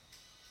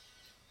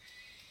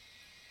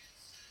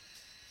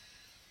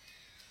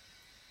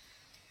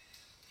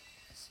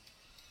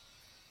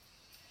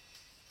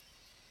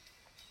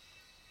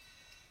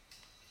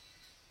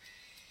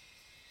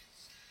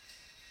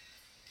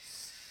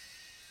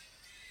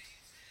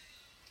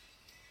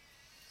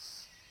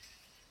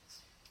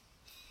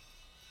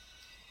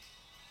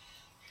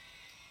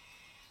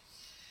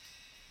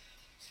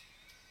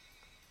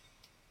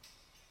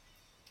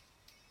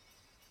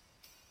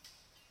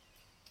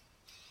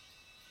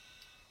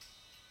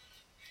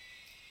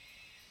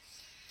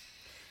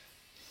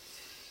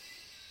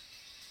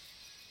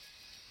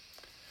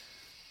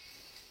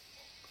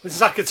 There's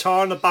that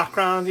guitar in the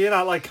background, you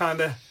know, like kind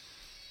of...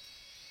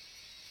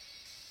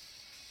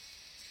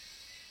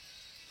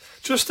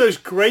 Just those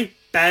great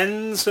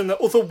bends and the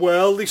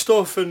otherworldly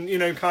stuff and, you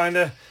know, kind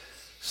of...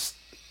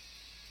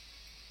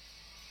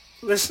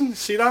 Listen,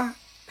 see that?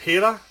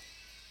 Hear that?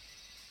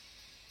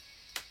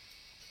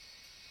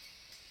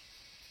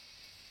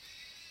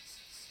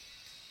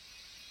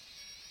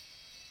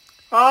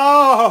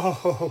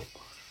 Oh!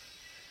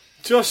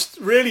 Just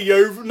really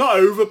not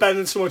over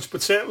bending so much,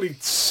 but certainly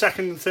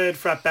second and third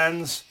fret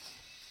bends.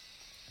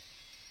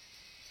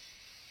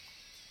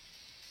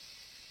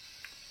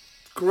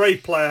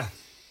 Great player.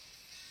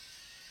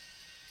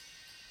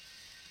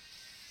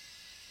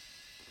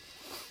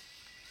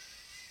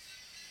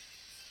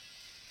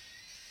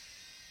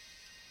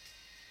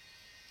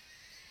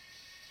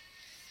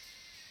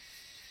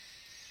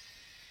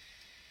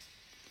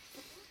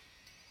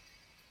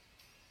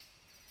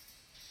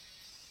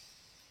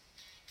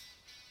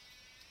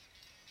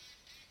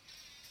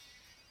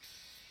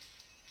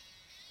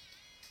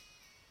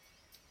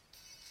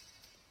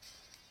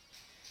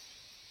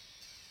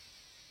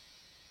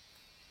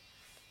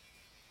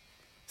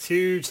 It's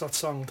huge, that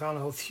song,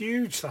 Downhill. It's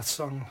huge, that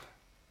song.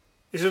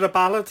 Is it a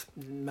ballad?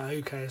 No,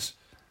 who cares?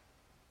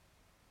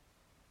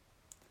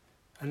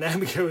 And then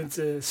we go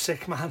into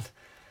Sick Man.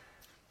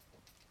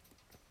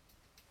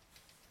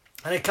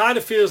 And it kind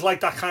of feels like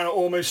that kind of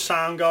almost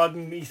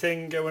Soundgarden-y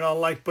thing going on,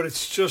 like, but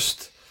it's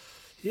just,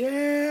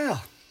 yeah.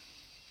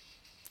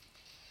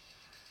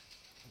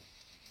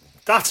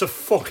 That's a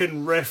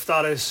fucking riff,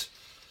 that is.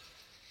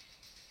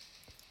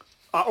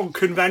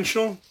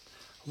 Unconventional.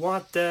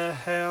 What the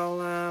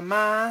hell am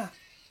I?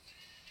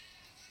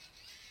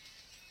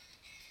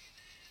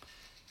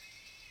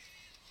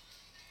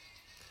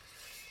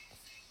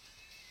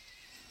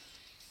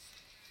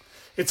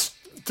 It's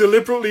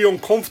deliberately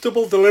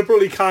uncomfortable,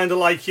 deliberately kind of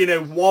like, you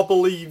know,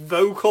 wobbly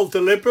vocal,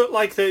 deliberate,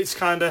 like that. It's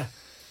kind of...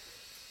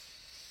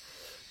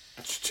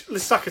 Listen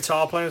to that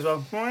guitar playing as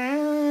well.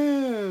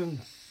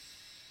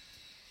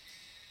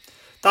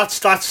 That's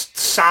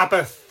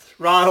Sabbath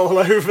right all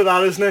over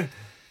that, isn't it?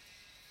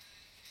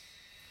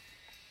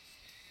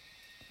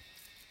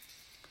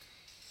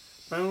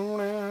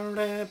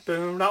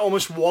 That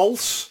almost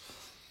waltz.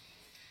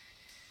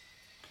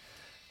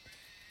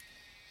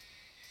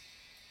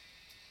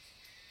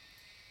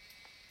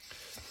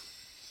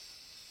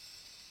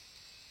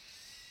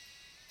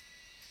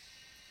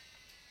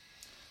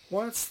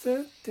 What's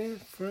the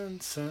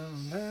difference?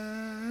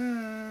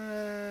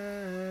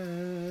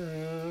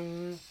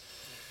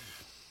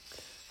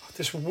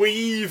 This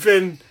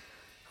weaving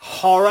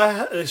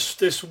horror,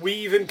 this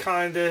weaving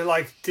kind of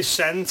like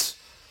descent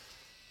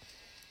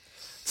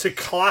to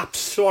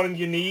collapse on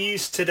your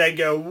knees to then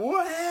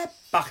go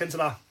back into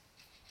that.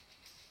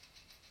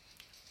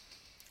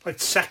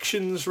 Like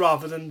sections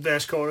rather than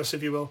verse chorus,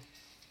 if you will.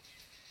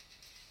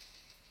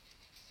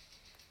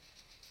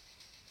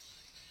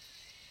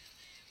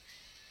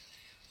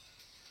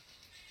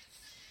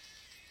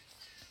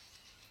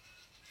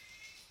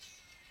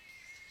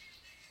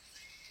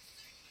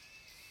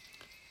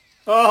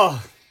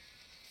 Oh,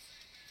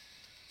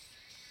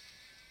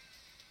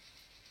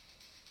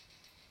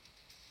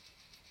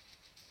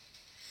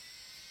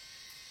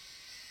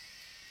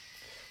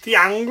 the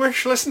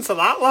anguish, listen to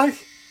that, like.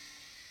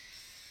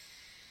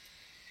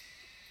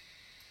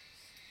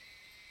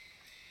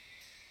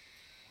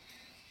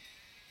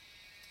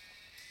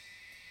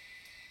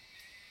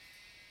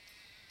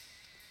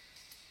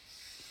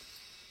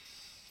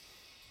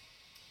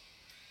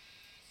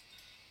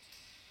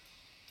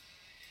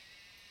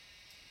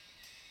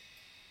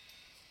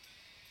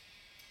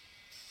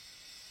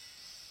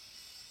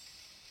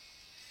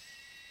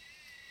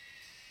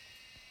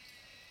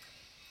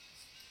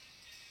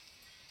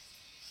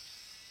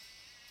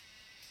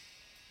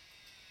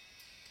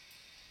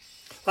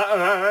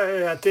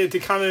 The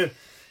kind of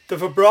the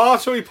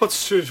vibrato he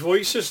puts to his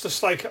voice is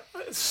just like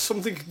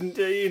something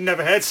you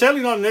never heard.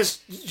 Certainly not in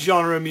this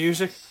genre of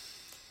music.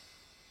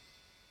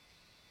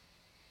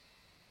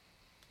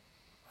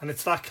 And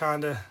it's that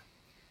kind of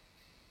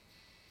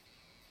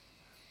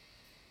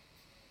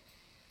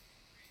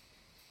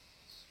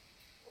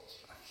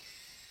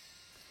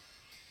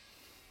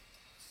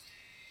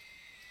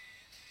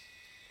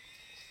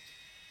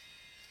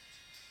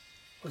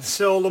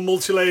it's all the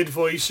multi-layered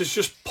voice is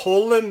just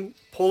pulling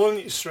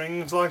your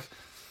strings like.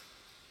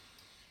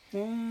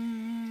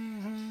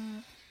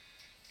 And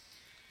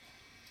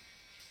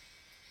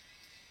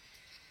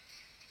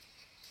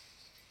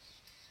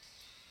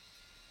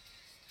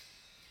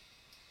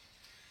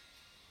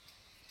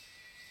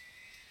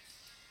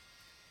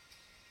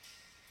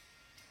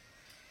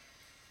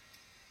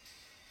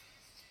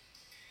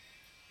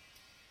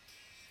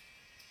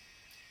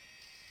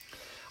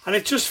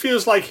it just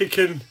feels like it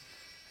can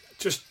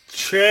just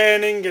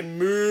churning and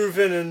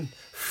moving and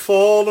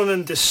falling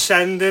and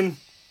descending.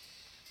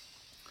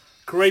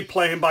 Great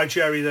playing by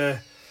Jerry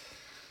there.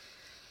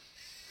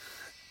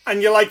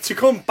 And you like to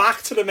come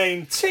back to the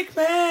main tick,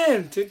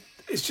 man.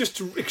 It's just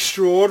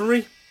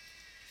extraordinary.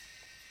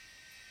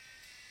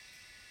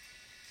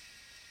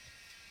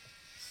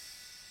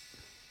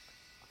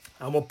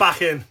 And we're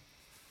back in.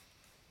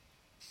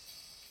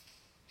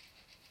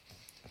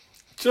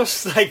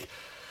 Just like,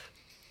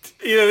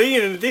 you know,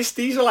 Ian,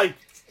 these are like,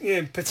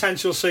 you know,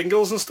 potential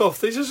singles and stuff.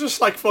 These are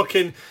just like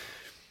fucking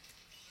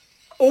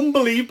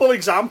unbelievable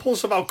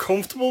examples of how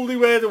comfortable they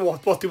were and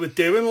what they were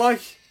doing,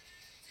 like.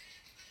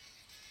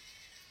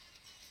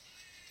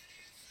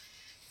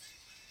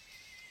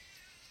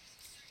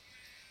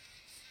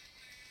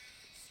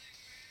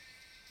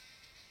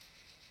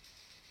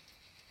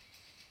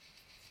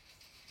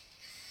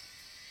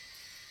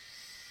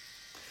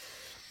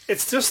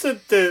 It's just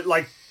the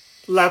like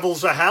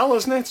levels of hell,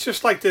 isn't it? It's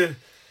just like the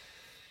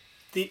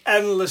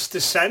endless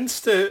descents,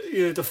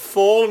 the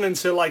falling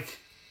into like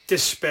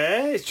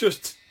despair. It's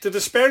just the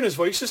despair in his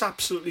voice is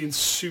absolutely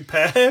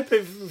superb,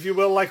 if you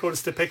will, like what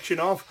it's depiction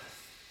of.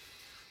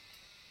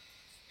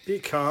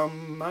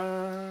 Become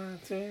my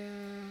dear.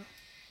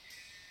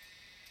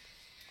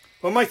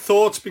 When my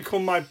thoughts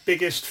become my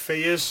biggest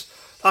fears,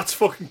 that's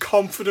fucking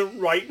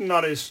confident writing,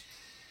 that is.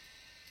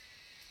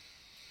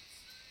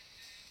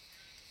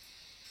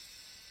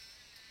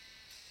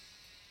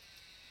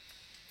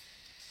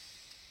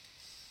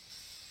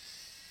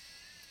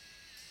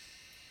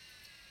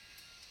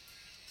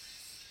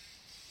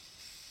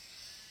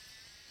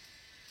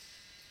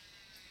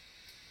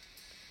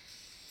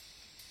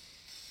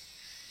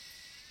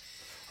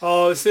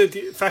 Oh, it's the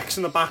effects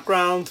in the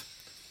background.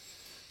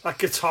 That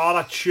guitar,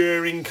 that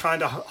cheering,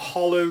 kind of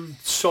hollow,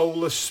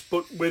 soulless,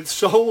 but with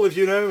soul, if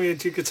you know, your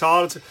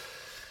guitar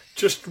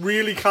just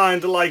really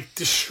kind of like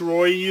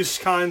destroys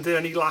kind of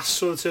any last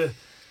sort of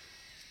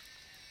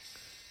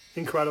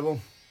incredible.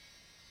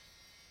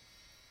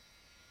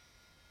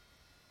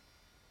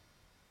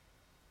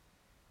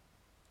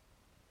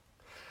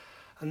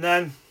 And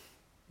then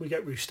we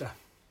get Rooster.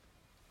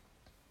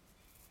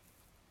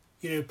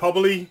 You know,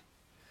 probably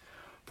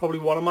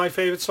one of my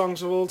favourite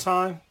songs of all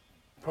time.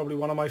 Probably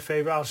one of my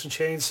favourite Alice in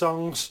Chains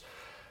songs.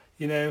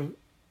 You know,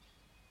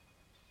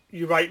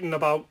 he's writing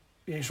about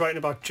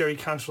Jerry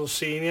Cantrell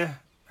Sr.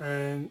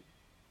 In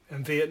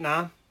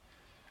Vietnam.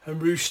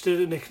 And Rooster,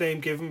 the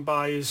nickname given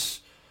by his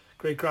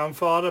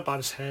great-grandfather, about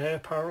his hair,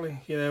 apparently.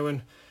 You know,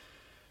 and,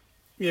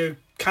 you know,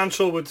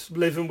 Cantrell was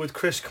living with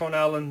Chris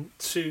Cornell and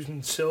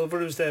Susan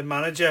Silver as their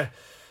manager.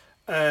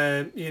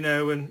 You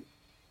know, and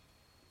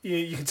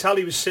you can tell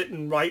he was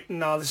sitting writing.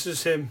 Now, this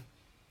is him.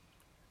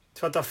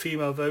 To have that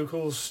female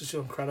vocals is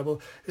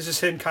incredible. This is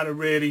him kind of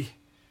really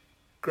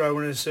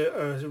growing as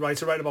a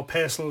writer, writing about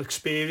personal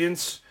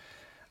experience.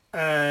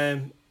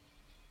 And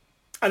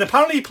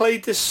apparently he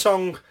played this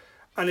song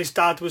and his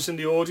dad was in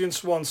the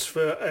audience once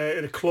for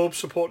in a club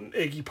supporting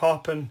Iggy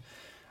Pop, and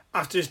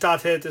after his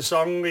dad heard the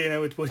song, you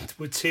know,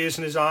 with tears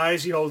in his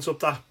eyes, he holds up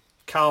that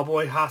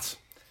cowboy hat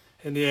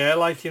in the air,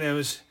 like, you know, it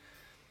was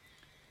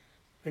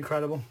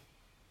incredible.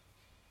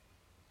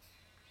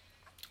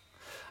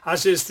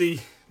 As is the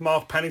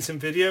Mark Pennington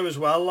video as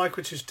well, like,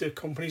 which is the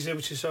company's,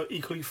 which is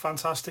equally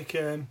fantastic.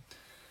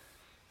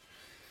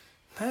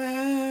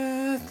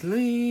 Path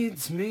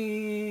leads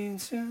me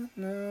to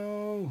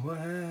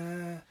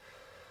nowhere.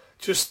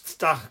 Just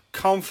that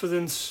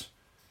confidence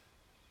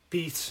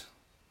beat.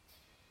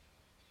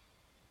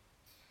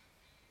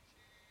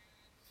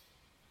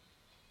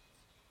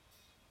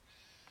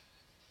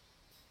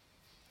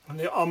 And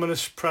the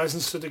ominous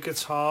presence of the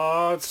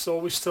guitar, it's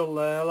always still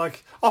there.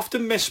 Like,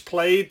 often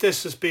misplayed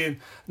this as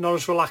being not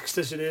as relaxed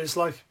as it is.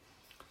 Like,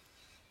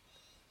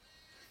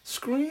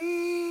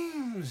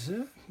 screams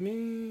at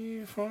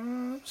me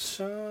from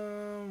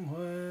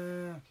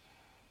somewhere.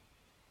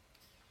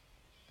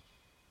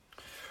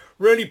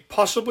 Really,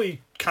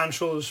 possibly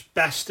Cantrell's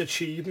best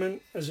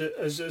achievement as a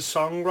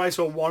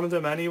songwriter, or one of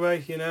them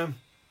anyway, you know.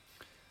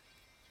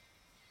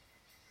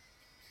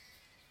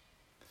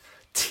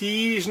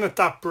 Teasing at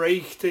that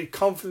break, the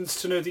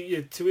confidence to know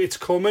that it's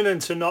coming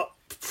and to not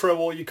throw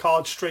all your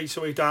cards straight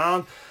away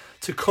down,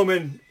 to come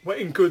in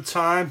good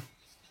time,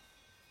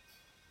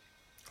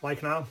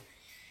 like now.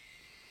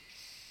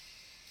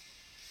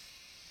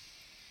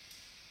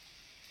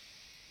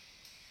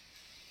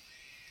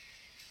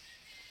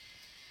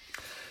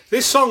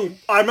 This song,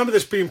 I remember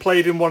this being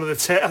played in one of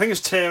the, I think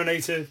it's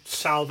Terminator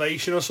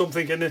Salvation or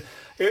something, and it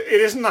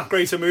isn't that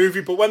great a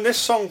movie, but when this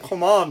song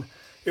come on,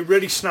 it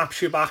really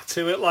snaps you back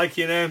to it, like,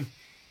 you know.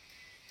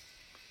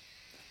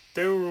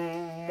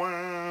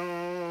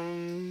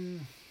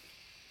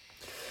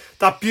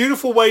 That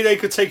beautiful way they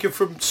could take it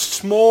from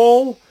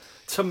small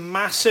to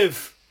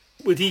massive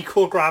with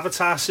equal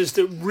gravitas is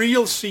the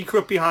real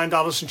secret behind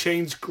Alice in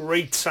Chains'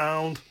 great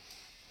sound.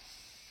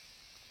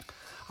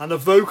 And the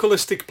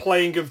vocalistic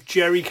playing of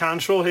Jerry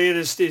Cantrell here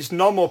is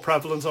no more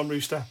prevalent on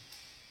Rooster.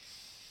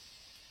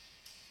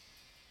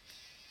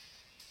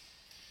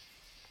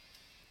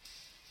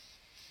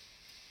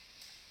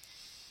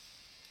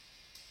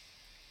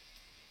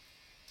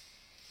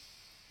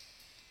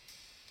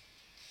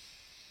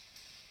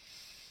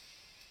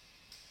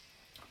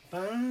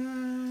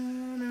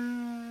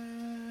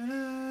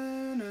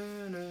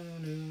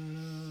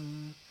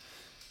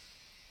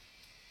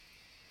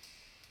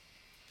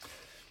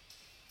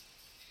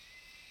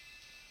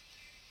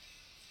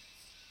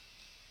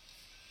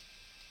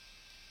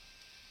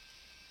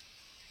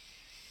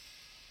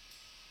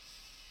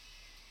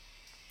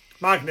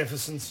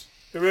 Magnificent.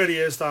 It really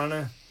is down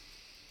there.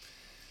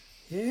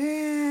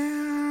 Yeah.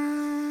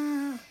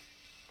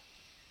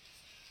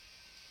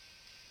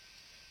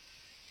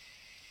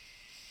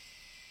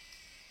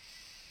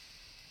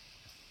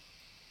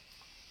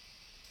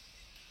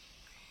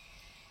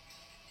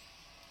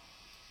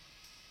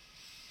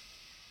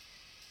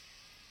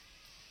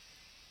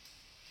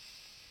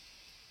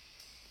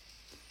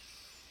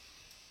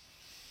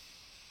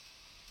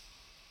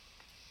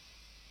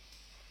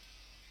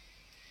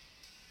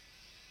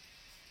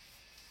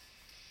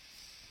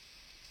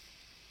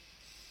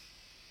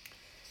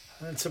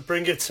 And to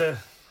bring it to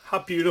how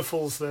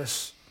beautiful is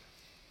this?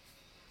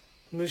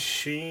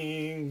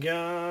 Machine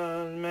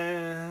Gun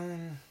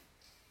Man.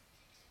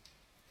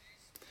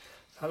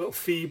 That little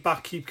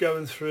feedback keep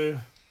going through.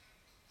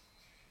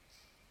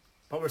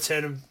 About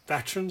returning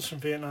veterans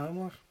from Vietnam.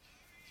 Like.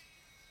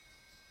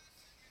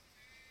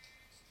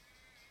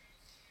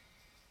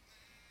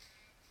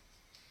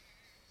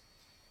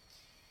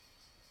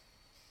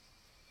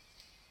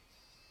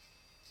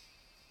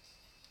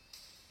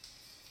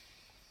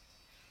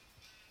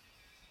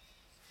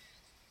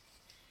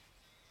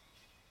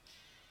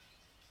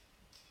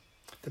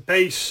 The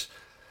bass,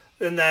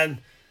 and then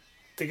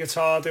the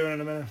guitar doing it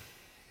in a minute.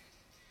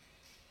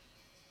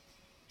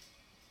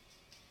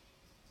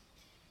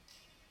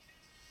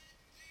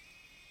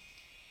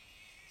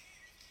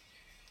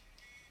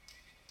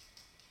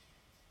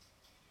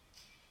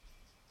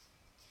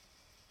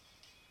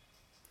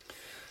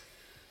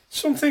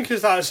 Some think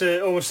is that it's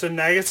almost a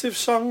negative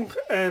song.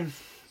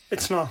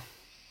 It's not.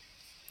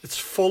 It's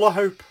full of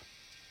hope.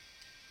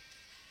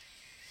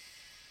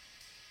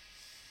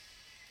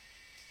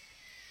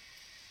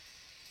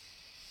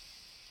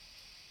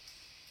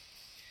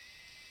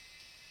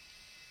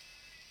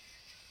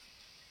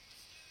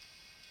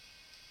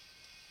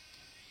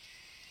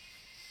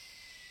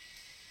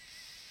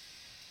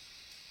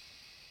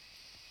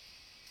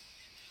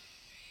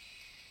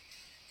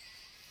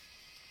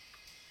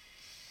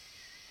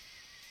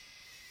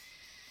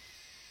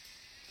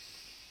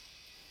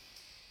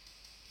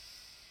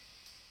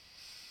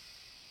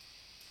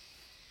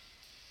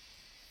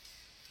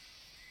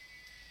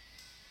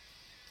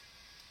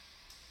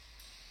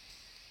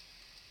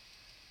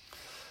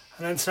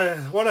 And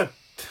then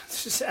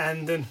it's just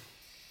ending.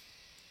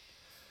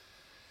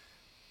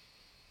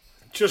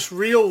 Just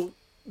real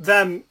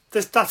them.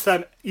 That's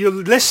them. You're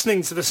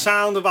listening to the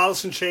sound of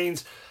Alice in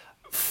Chains,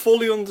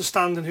 fully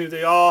understanding who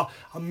they are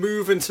and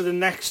moving to the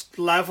next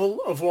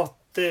level of what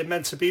they're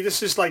meant to be.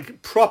 This is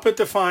like proper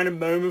defining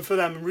moment for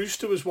them. And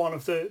Rooster was one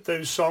of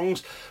those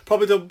songs,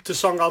 probably the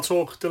song I'll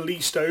talk the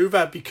least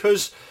over,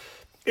 because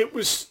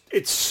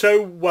it's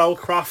so well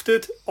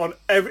crafted. On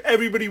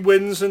everybody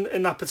wins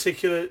in that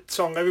particular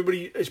song.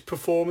 Everybody's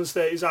performance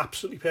there is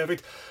absolutely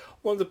perfect.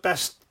 One of the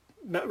best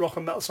rock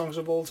and metal songs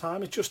of all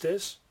time. It just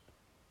is.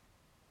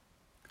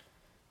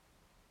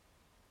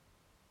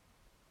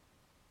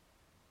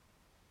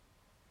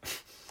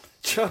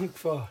 Junk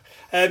for.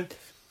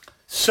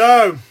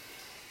 So,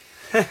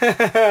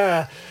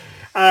 by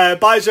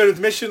his own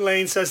admission,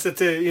 Lane says that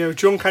the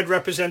Junkhead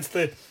represents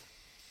the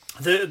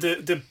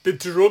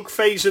drug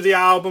phase of the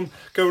album,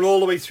 going all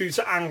the way through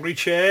to Angry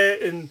Chair,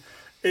 and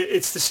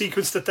it's the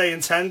sequence that they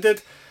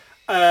intended.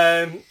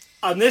 And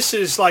this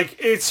is like,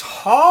 it's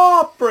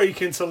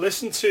heartbreaking to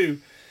listen to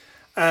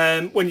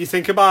when you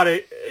think about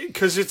it,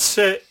 because it's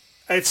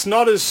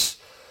not as,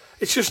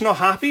 it's just not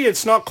happy.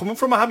 It's not coming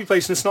from a happy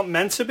place, and it's not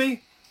meant to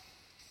be.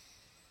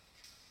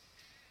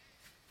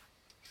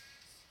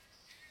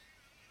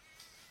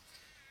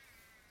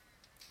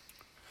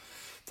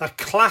 That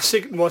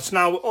classic, what's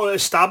now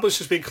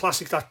established as being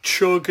classic, that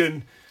chug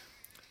and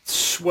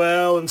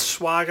swell and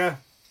swagger.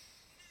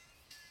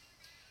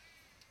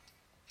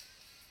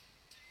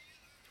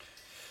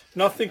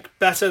 Nothing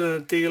better than a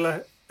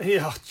dealer.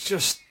 Yeah,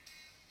 just...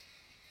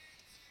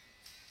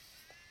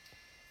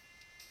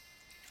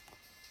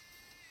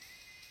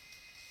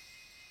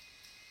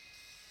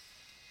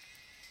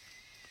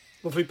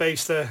 lovely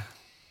bass there.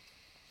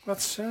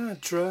 What's a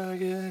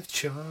drug of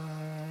choice?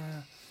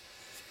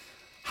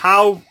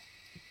 How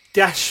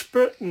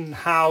desperate and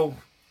how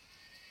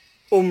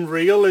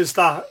unreal is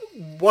that?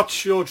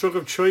 What's your drug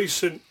of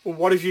choice, and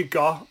what have you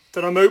got?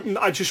 That I'm open,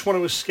 I just want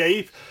to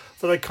escape,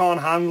 that I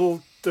can't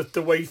handle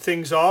the way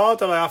things are,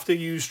 that I have to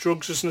use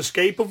drugs as an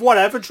escape of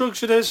whatever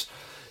drugs it is,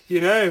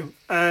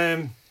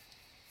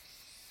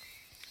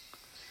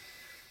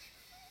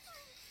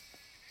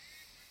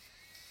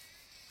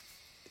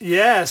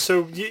 Yeah,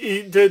 so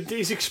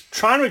he's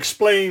trying to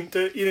explain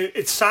that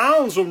it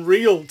sounds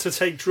unreal to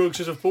take drugs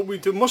and stuff,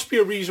 but there must be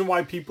a reason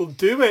why people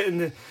do it,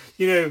 and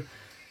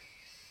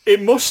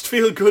it must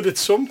feel good at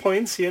some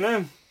point,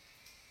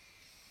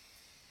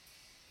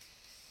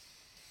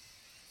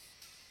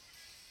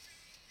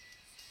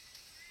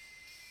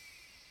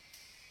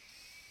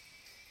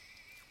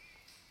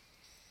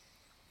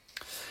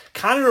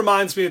 Kind of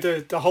reminds me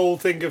of the whole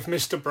thing of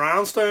Mr.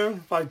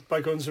 Brownstone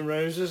by Guns N'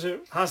 Roses.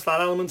 It has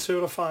that element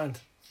to it, I find.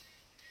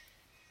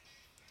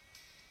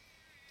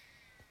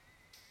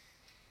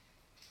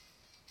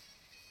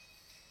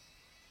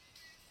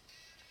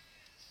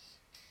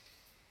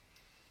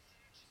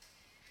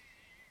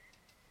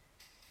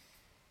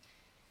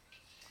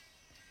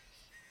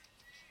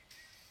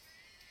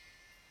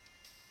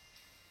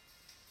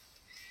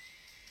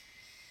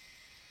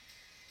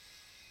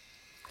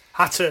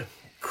 Had to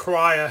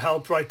cry a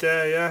help right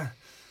there, yeah.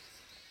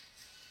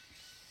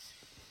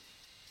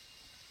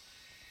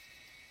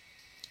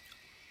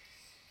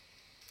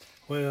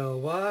 Well,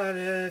 what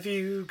have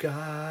you got?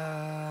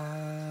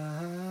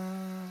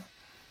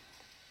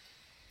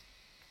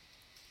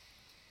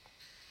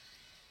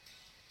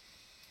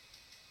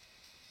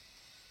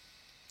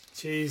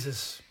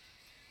 Jesus.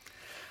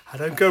 I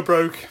don't go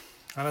broke,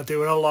 and I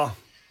do it a lot.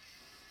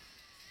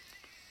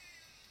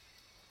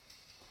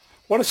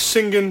 What a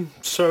singing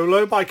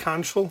solo by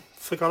Cantrell.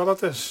 Forgot about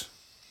this.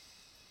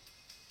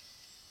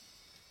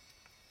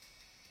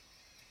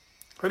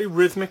 Very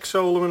rhythmic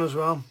soloing as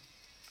well.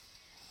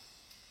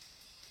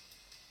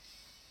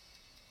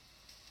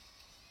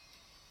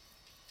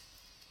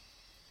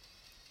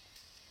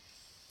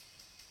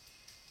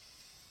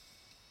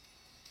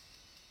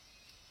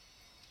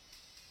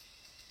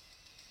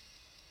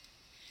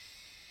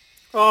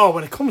 Oh,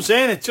 when it comes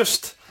in, it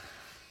just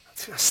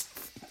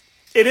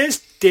it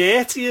is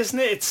dirty, isn't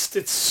it?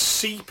 It's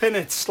seeping.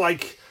 It's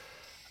like,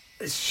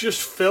 it's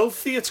just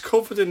filthy. It's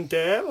covered in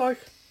dirt, like,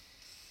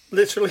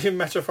 literally and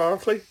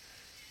metaphorically.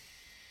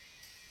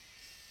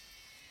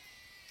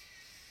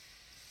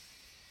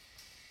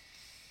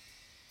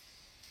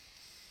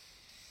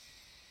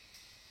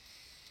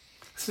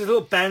 There's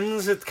little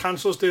bends that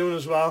Cancel's doing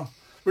as well.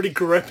 Really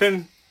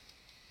gripping.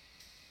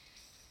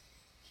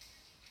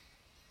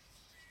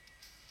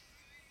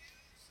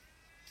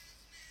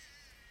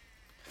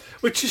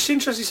 Which is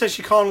interesting. He says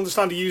she can't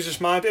understand a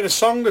user's mind in a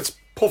song that's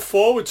put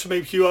forward to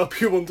make you help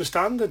you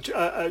understand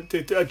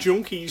a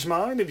junkie's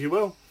mind, if you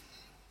will.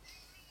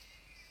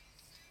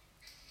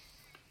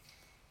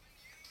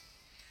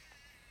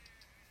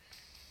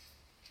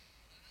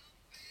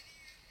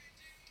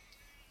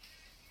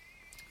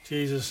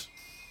 Jesus.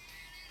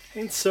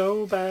 Ain't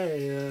so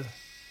bad.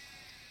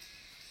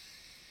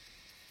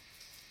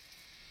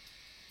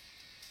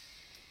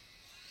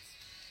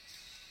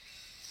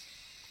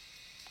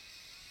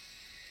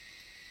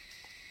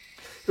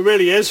 It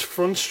really is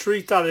Front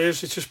Street, that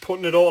is. It's just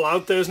putting it all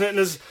out there, isn't it? And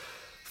there's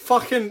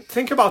fucking,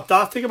 think about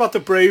that. Think about the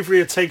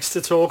bravery it takes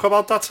to talk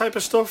about that type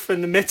of stuff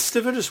in the midst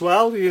of it as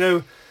well.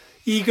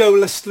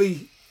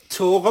 Egolessly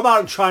talk about it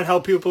and try and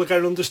help people get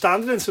an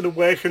understanding into the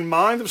working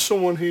mind of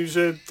someone who's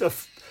a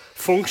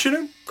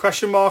functioning,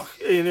 question mark,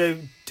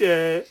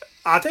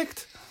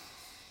 addict.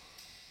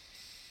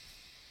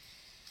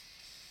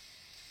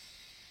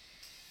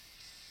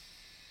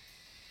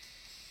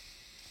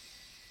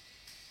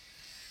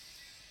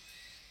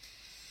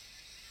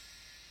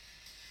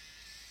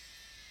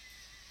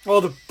 Oh,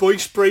 the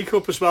voice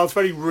breakup as well. It's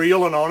very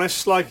real and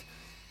honest, like.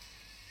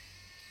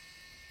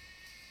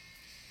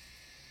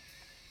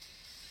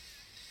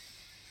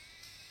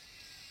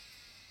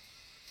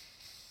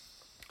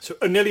 So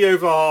nearly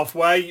over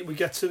halfway, we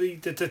get to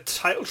the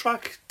title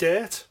track,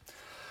 Dirt.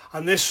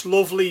 And this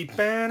lovely...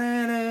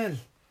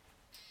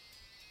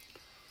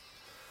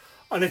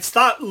 And it's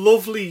that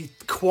lovely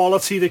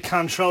quality that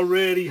Cantrell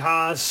really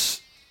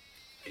has.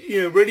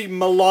 You know, really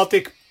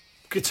melodic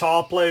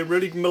guitar playing,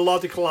 really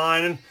melodic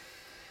lining.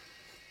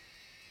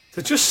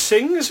 That just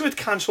sings with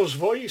Cantrell's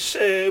voice,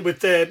 with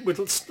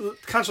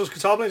Cantrell's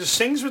guitar playing, just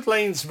sings with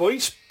Lane's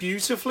voice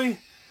beautifully.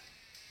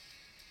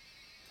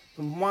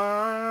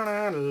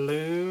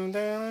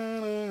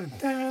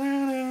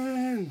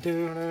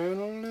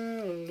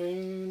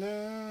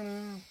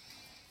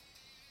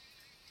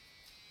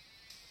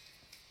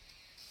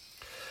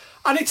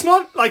 And it's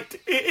not, like,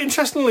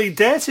 interestingly,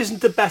 Dirt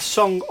isn't the best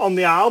song on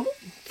the album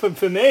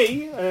for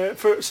me,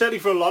 certainly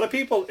for a lot of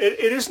people. It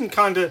isn't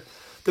kind of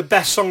the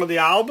best song of the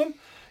album,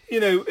 you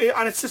know,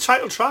 and it's the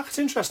title track. It's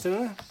interesting,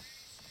 isn't it?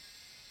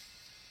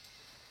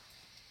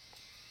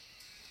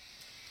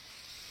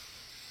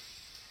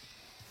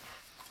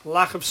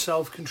 Lack of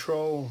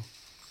self-control.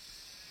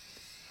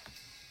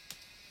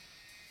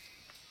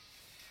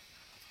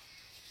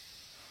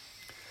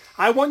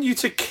 I want you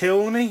to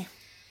kill me.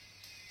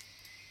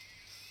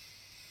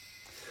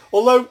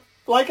 Although,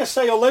 like I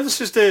say, although this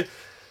is the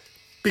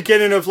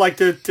beginning of like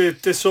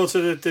the sort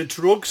of the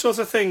drug sort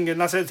of thing, and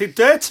that's it.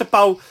 Dirt's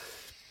about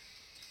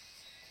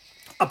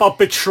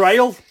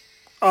betrayal,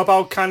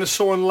 about kind of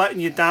someone letting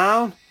you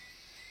down,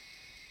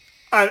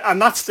 and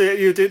that's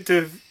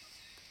the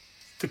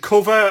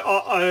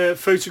cover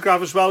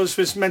photograph as well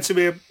is meant to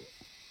be,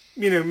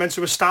 meant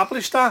to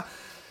establish that,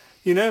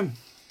 you know.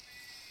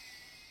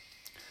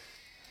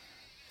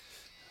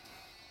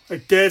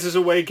 Like, dirt is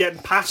a way of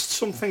getting past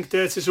something.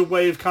 Dirt is a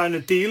way of kind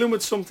of dealing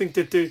with something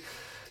that the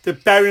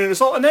burying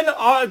us all. And then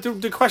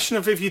the question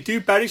of, if you do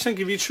bury something,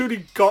 have you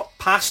truly got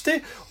past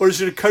it, or is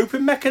it a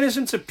coping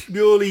mechanism to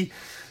purely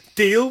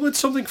deal with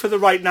something for the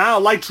right now,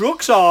 like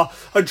drugs are?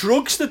 Are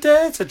drugs the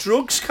dirt? Are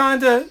drugs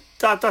kind of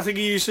that I think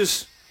he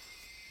uses?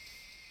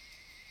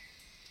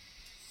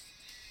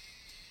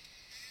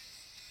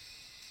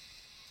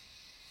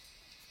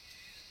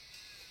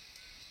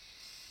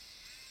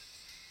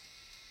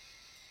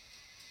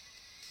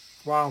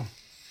 Wow.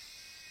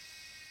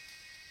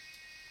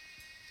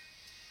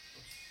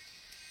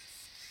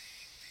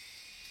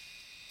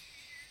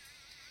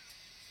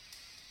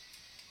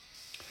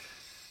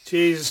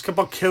 Jesus,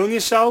 about killing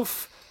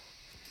yourself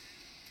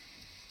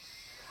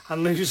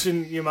and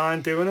losing your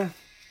mind doing it.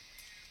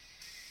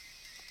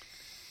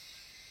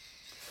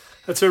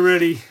 That's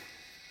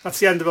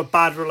the end of a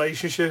bad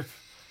relationship.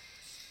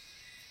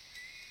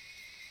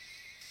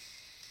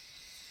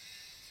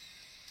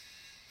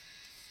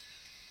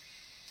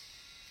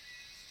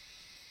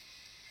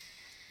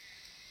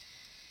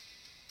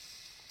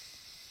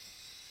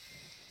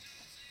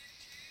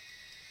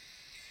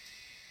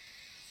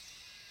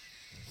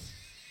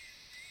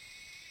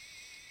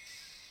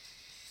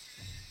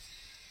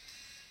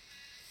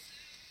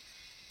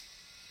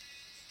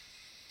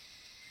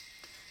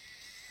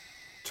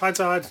 Tried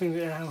to hide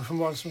things from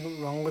what's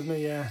wrong with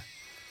me, yeah.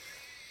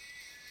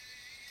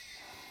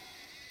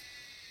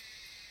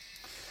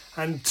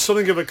 And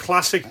something of a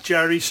classic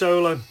Jerry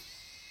solo.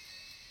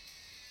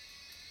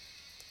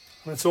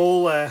 And it's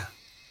all there.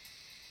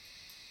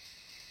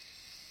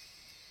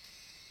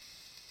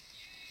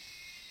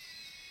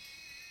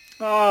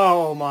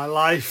 Oh, my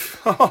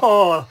life.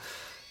 Oh,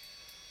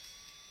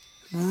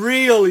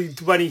 really,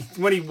 when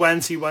he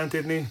went,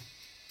 didn't he?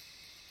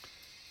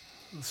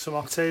 Some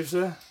octaves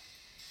there.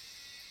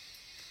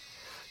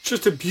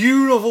 Just a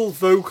beautiful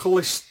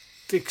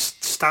vocalistic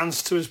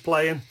stance to his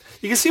playing.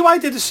 You can see why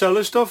he did the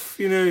solo stuff,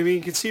 you know what I mean?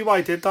 You can see why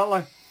he did that,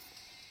 like.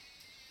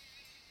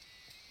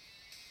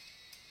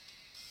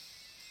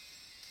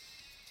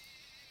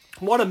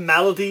 What a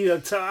melody,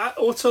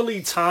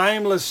 utterly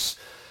timeless,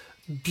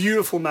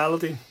 beautiful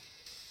melody.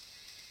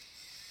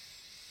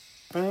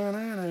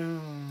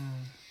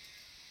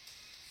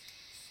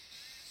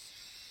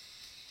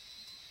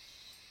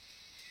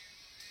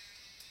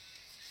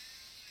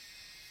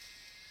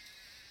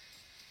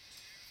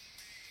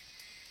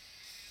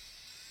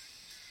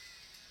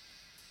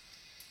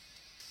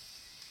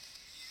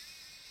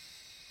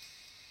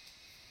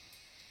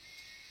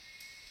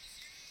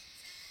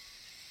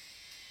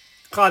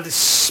 God, it's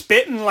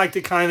spitting like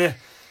the kind of,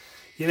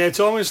 it's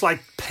almost like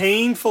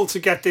painful to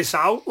get this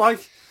out.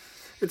 Like,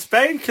 it's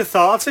very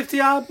cathartic,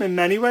 the album, in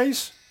many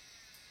ways.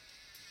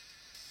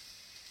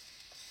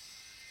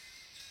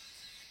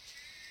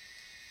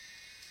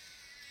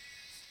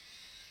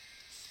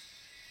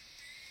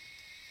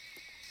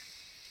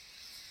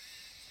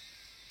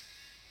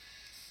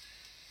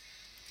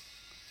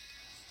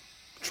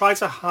 Try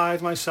to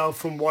hide myself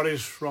from what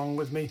is wrong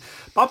with me.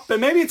 But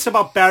maybe it's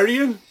about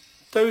burying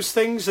those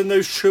things and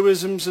those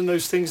truisms and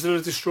those things that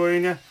are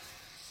destroying you.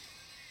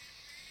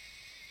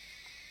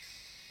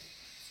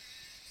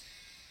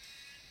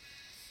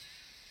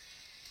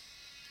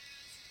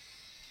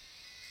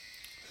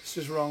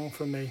 This is wrong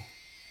for me.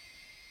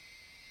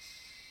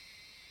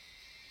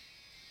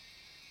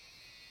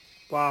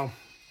 Wow.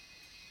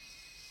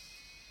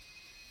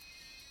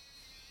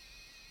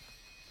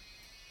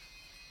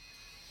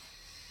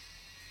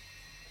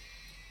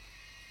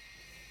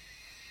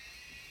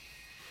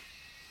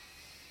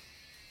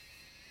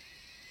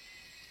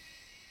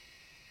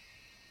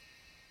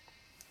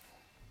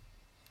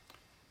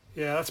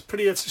 Yeah,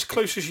 that's as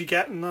close as you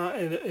get in that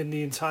in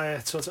the entire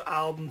sort of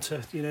album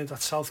to, you know,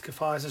 that South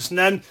catharsis. And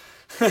then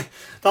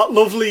that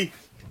lovely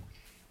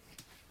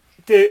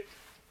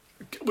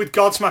with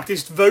Godsmack,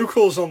 these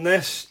vocals on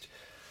this,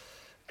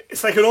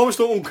 it's like an almost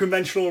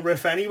unconventional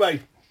riff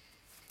anyway.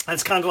 And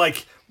it's kind of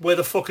like, where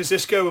the fuck is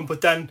this going? But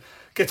then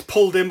gets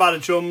pulled in by the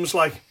drums,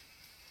 like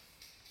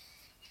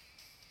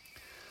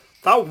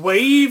that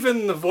wave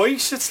in the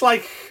voice. It's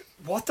like,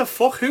 what the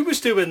fuck? Who was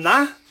doing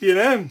that? You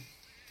know?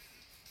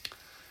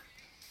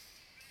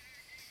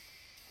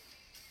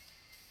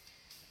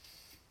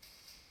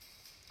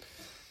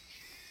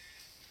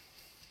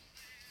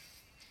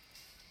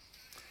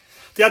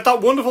 They had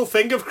that wonderful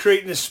thing of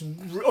creating this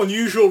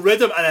unusual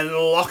rhythm and then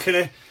locking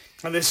it.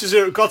 And this is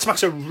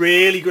Godsmack's a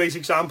really great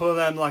example of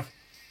them, like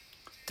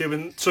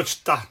doing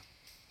such that.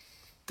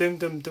 Dum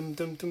dum dum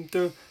dum dum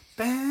dum.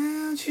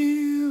 Bound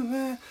you,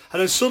 and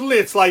then suddenly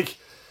it's like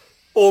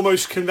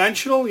almost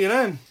conventional, you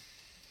know.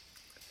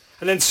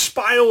 And then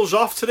spirals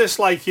off to this,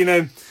 like, you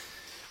know,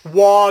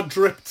 wah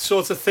dripped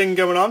sort of thing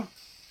going on.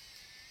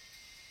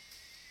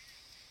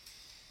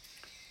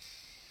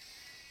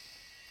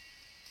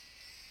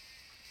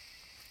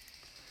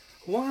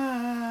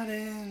 What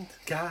in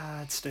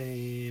God's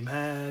name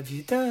have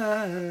you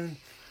done?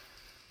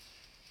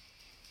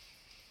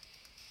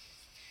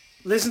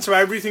 Listen to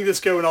everything that's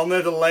going on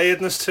there, the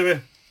layeredness to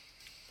it.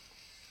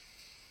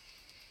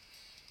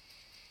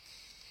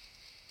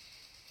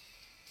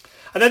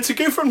 And then to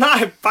go from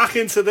that back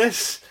into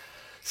this,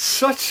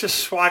 such a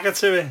swagger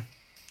to it.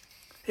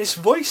 His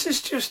voice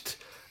is just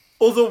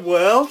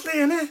otherworldly,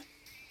 isn't it?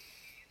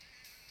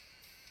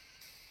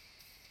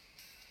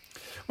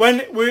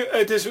 When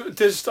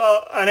there's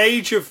an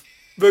age of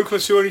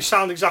vocalists who only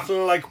sound exactly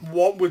like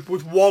what with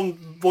one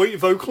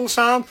vocal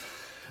sound.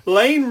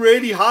 Lane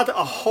really had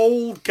a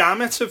whole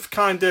gamut of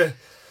kind of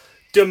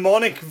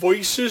demonic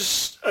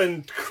voices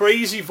and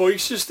crazy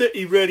voices that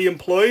he really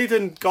employed,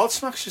 and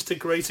Godsmack's just a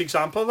great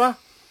example of that.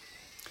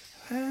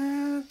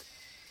 And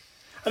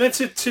then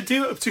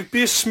to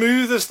be as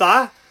smooth as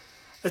that,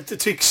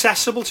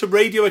 to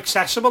radio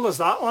accessible as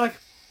that, like.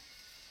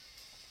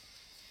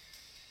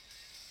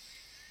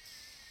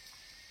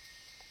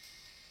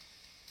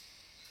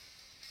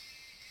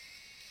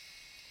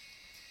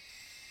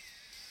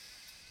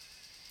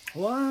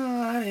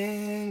 What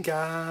in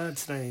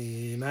God's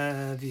name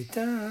have you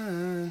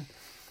done?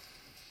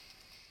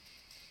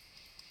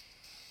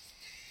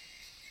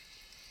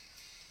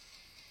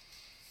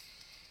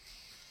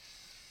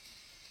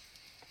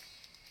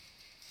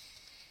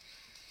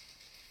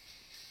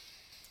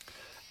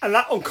 And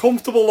that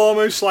uncomfortable,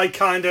 almost like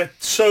kind of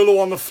solo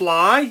on the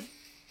fly,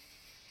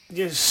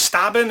 you know,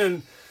 stabbing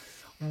and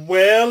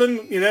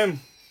wailing, you know.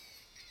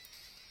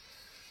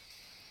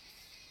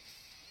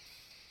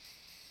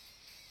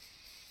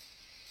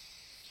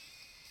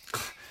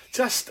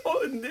 Just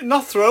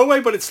not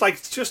throwaway, but it's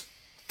like just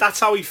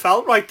that's how he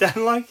felt right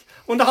then. Like,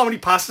 wonder how many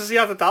passes he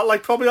had at that.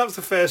 Like, probably that was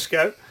the first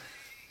go.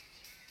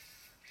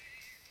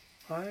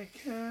 Like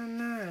a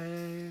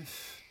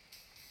knife.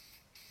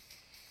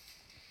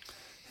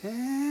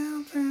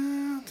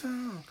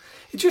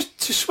 It just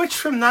to switch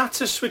from that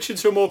to switch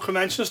into a more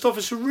conventional stuff.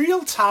 It's a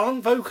real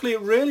talent vocally.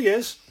 It really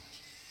is.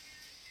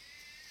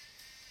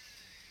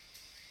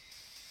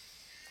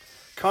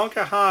 Can't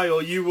get high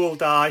or you will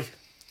die,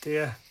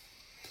 dear.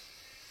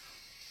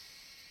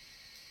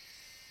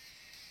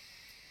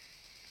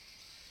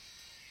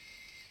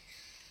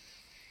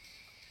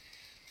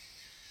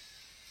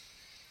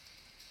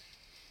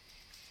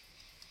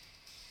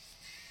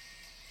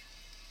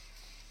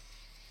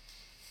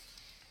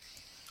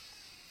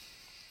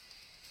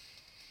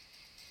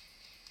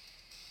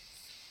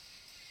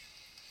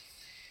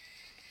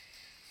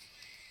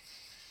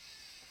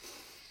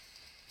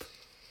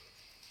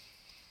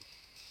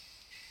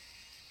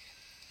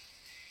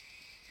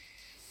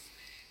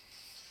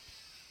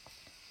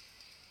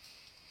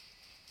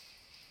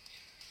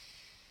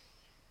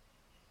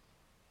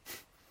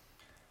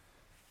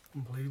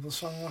 Unbelievable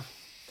song.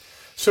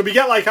 So we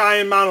get like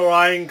Iron Man or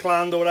Iron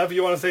Gland or whatever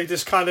you want to say,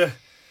 this kind of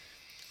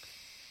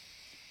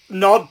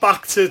nod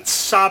back to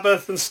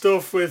Sabbath and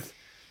stuff with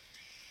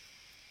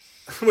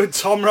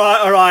Tom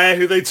Araya,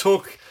 who they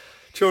took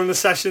during the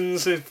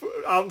sessions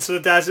out into the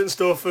desert and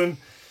stuff. And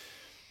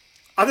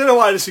I don't know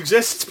why this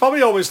exists. It's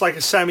probably almost like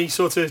a semi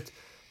sort of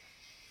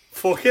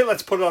fuck it,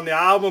 let's put it on the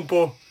album,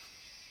 but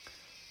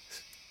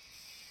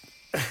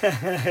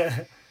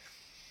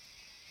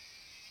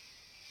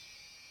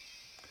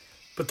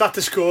but that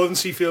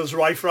discordancy feels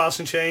right for Alice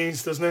in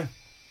Chains, doesn't it?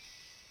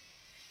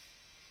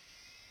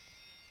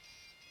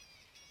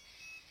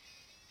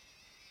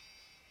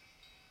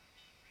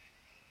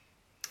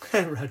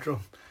 Red Rum.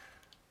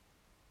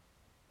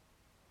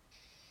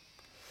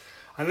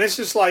 And this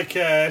is like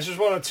this is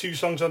one of two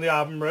songs on the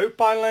album wrote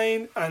by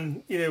Lane,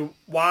 and you know,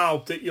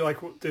 wow, that you like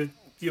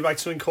you write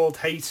something called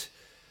 "Hate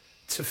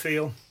to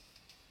Feel."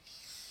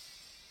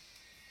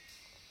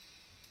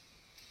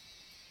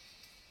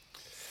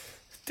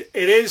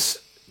 It is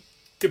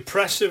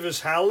depressive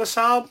as hell. This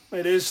album,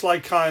 it is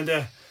like kind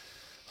of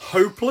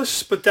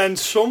hopeless, but then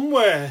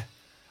somewhere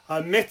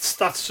amidst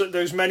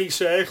those many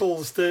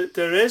circles,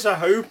 there is a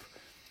hope.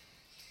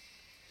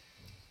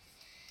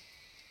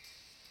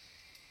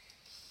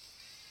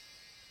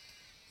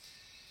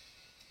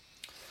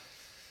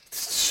 It's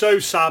so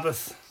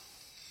Sabbath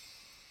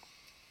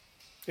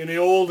in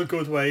all the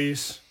good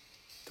ways.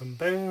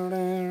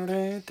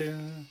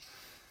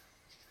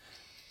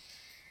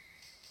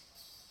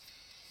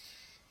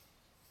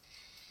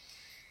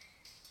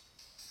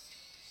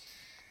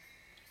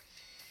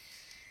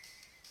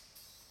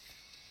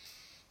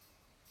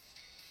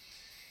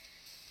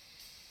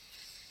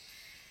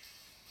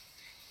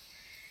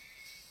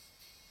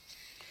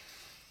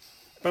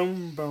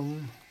 Boom,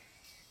 boom.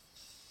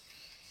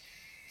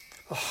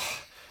 Oh,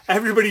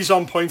 everybody's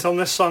on point on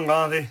this song,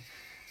 aren't they?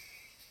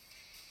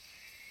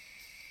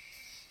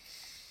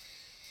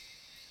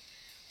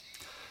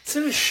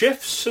 So the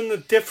shifts and the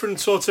different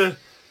sort of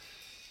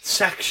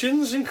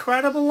sections,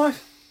 incredible, like.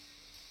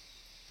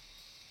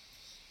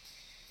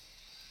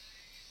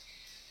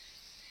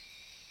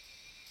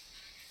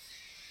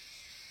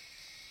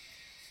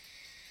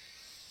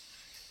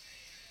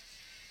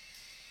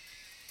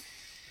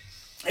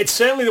 It's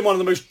certainly one of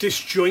the most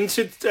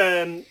disjointed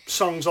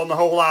songs on the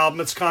whole album.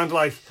 It's kind of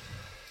like,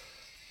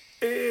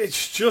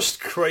 it's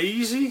just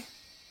crazy.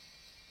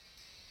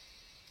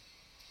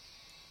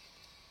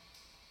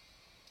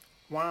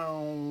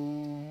 Wow,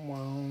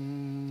 wow,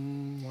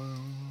 wow.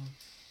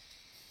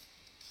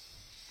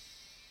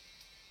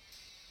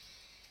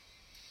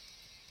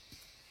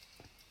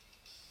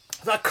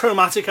 That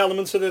chromatic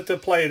element to they're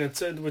playing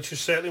it, which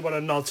is certainly what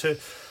a nod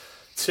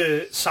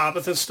to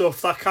Sabbath and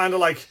stuff. That kind of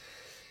like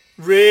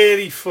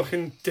really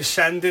fucking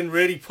descending,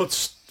 really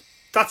puts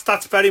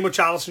that's very much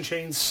Alice in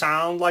Chains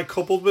sound, like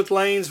coupled with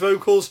Lane's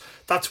vocals.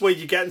 That's where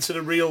you get into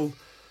the real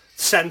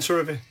centre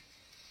of it.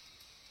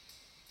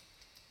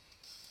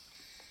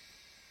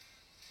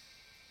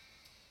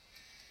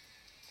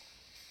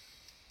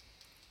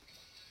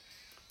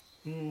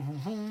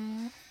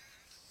 Mm-hmm.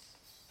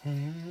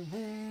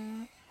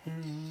 Mm-hmm.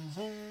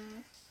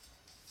 Mm-hmm.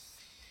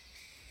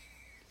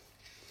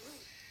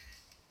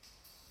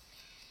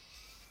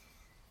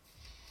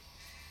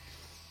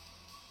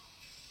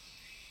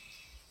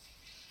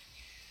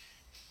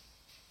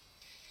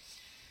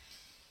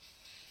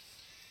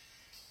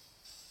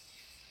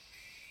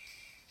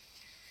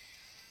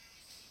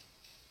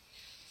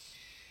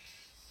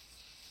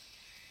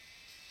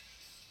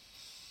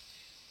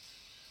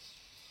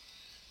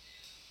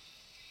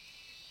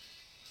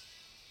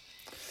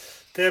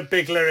 They're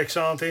big lyrics,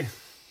 aren't they?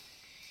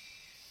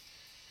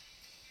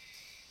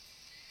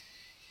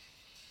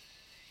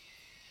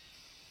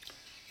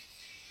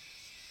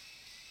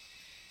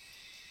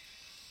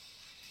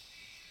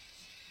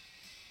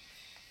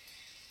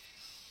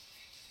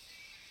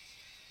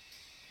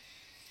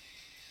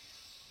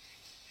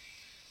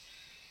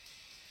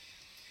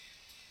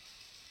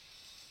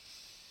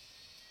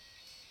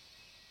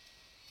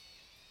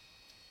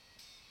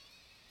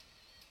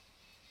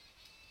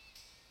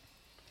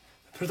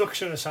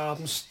 Production of this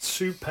album's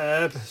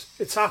superb.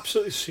 It's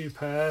absolutely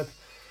superb.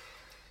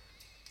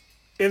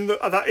 In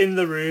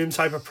the room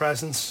type of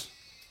presence.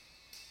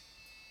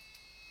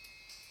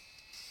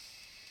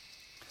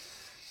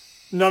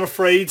 Not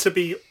afraid to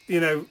be, you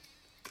know,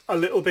 a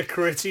little bit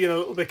gritty and a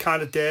little bit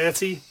kind of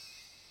dirty.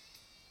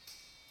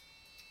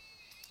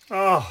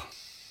 Oh,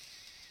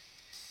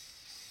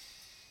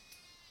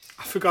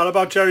 I forgot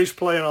about Jerry's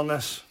playing on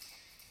this.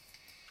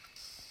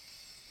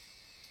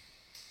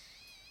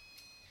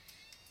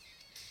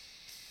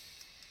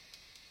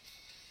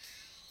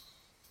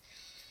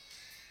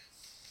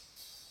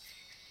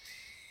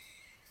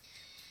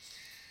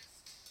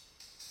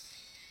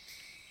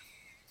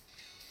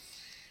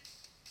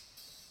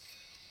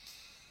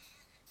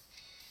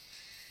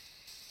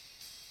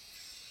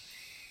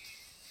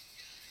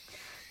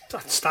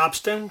 That stab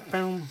sting.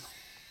 Boom.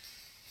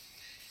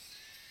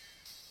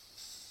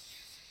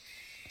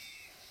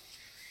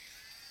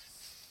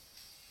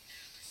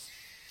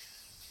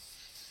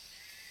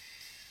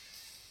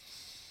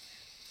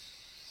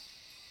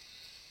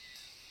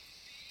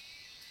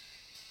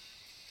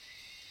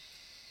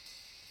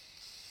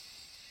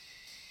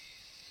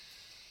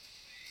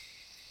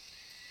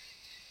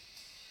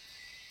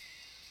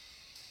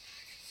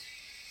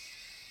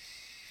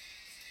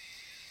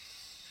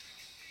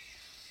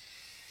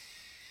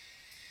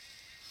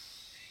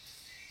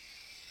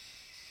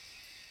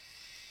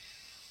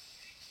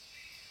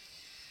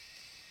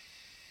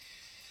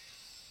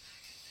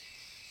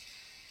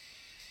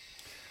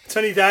 It's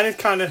only then it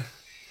kind of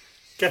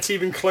gets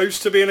even close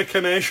to being a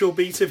commercial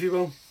beat, if you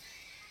will.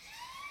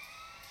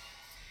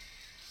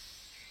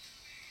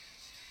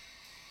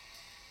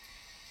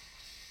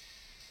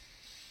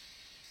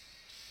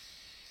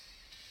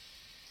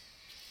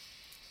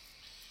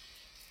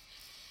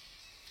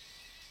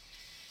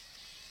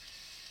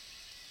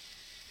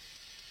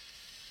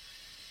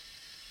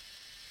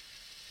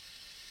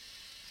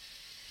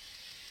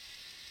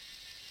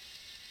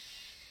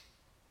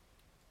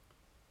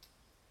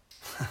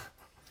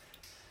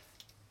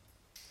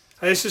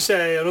 This is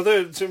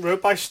another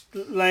wrote by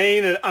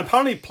Lane, and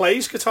apparently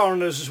plays guitar on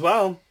this as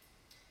well.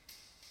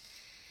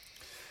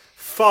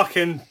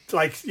 Fucking,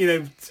 like, you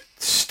know,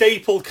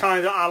 staple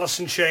kind of Alice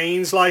in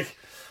Chains, like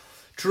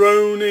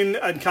droning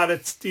and kind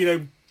of, you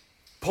know,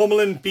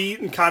 pummeling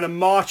beat and kind of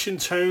marching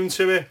tone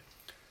to it.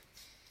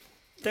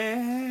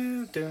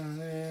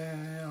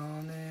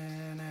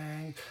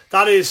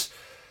 That is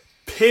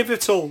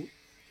pivotal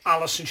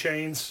Alice in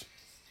Chains.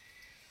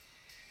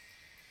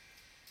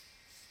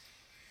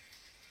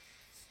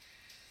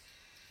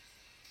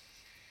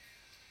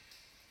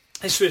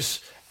 This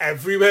was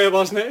everywhere,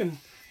 wasn't it, in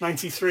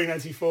 93,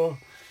 94?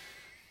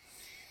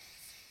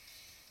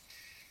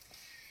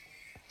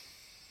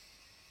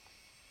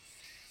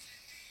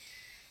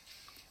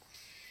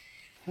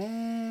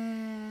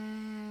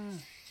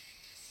 And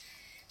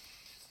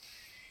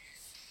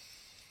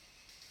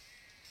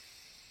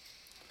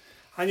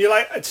you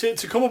like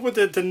to come up with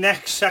the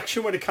next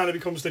section where it kind of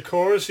becomes the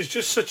chorus is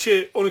just such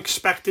an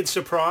unexpected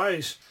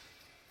surprise.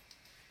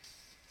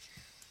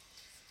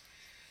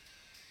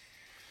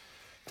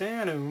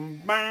 The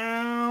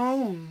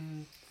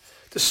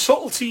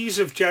subtleties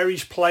of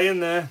Jerry's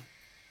playing there.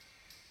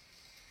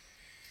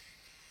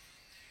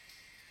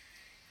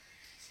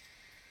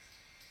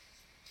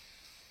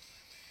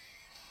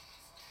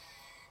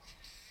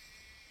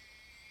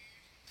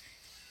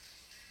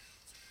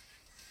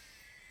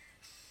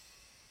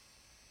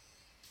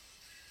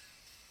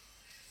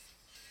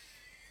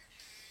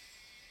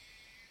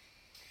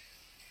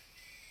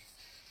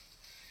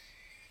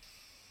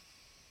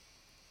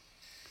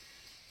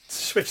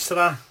 Switch to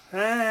that.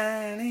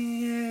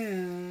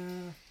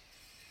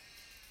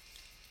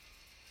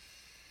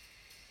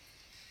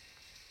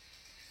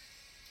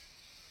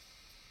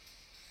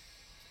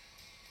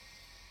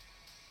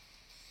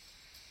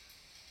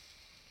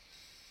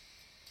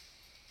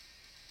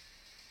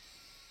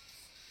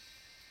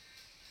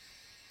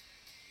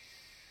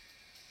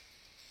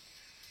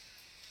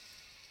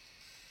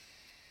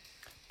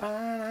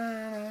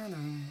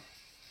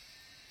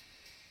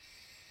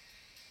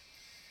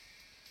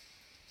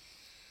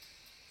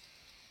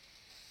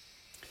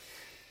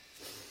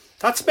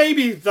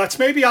 That's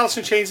maybe Alice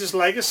in Chains'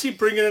 legacy,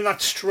 bringing in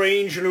that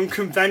strange and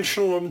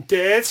unconventional and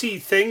dirty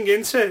thing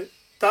into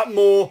that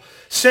more.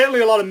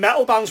 Certainly, a lot of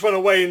metal bands went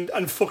away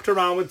and fucked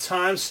around with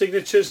time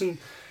signatures and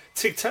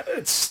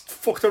it's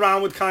fucked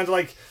around with kind of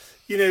like,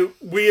 you know,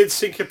 weird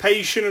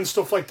syncopation and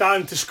stuff like that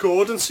and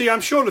discordancy.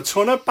 I'm sure a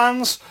ton of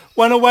bands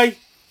went away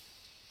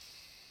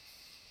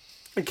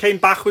and came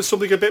back with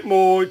something a bit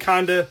more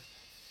kind of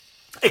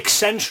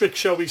eccentric,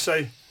 shall we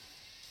say.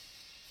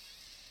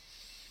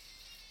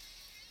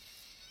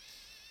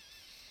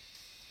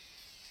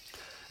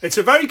 It's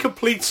a very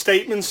complete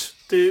statement,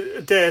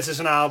 Dirt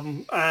as an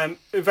album.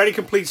 Very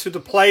complete to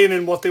the playing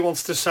and what they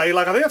wanted to say.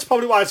 Like, I think that's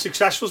probably why it's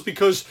successful, is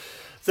because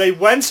they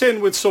went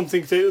in with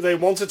something they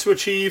wanted to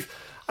achieve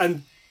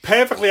and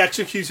perfectly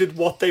executed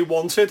what they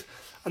wanted.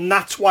 And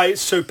that's why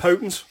it's so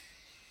potent.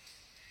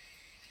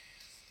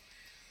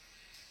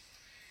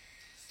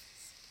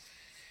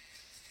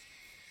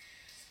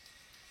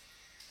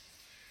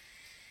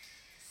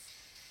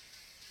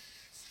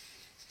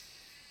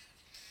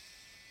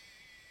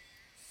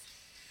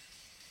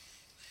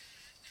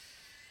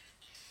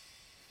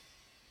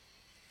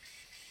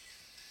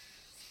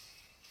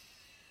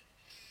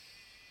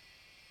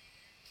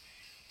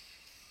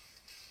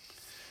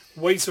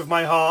 Weight of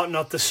my heart,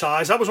 not the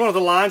size. That was one of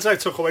the lines I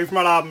took away from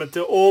that album. It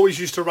always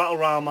used to rattle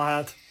around my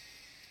head.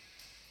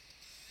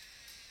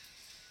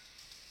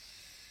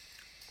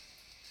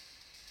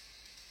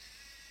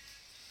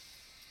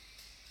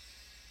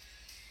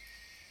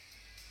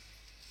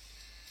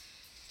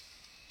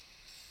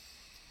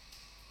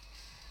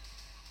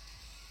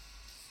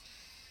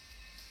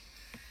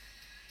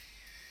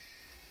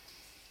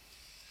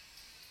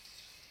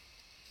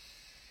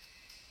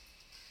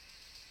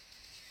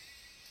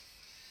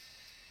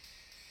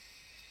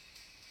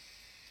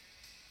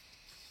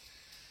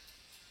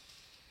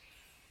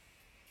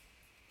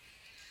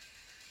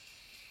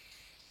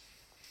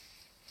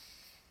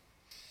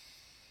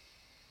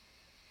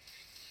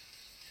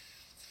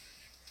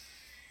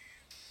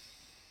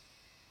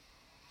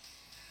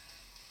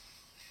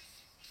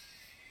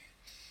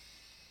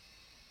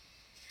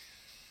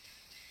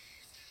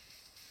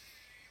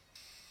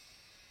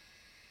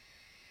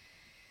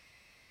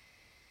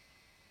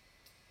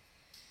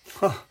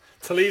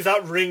 To leave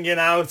that ringing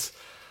out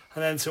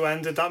and then to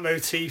end at that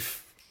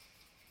motif.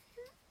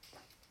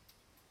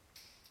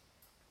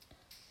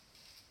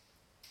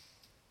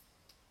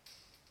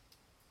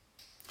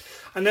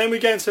 And then we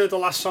get into the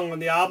last song on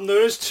the album.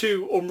 There is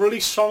two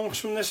unreleased songs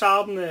from this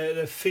album,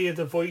 the Fear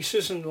the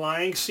Voices and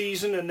Lying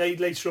Season, and they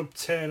later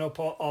turn up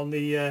on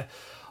the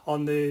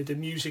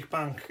Music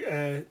Bank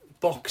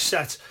box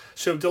set.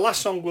 So the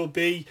last song will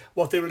be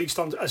what they released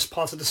on as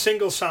part of the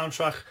single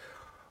soundtrack,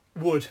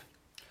 Wood.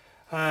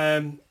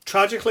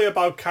 Tragically,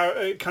 about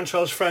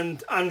Cantrell's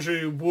friend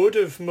Andrew Wood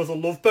of Mother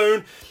Love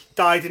Bone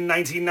died in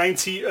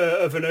 1990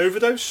 of an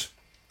overdose.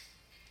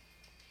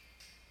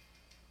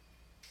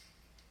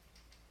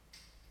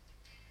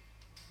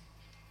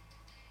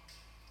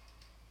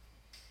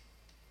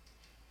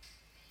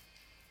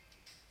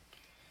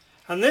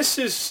 And this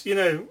is, you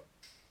know,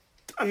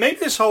 and maybe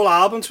this whole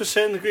album to a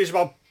certain degree is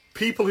about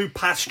people who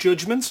pass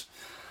judgment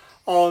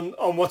on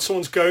what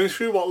someone's going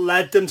through, what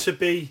led them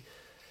to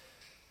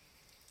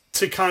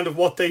kind of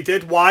what they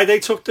did, why they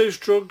took those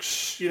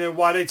drugs, you know,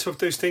 why they took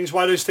those things,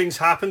 why those things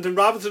happened. And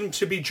rather than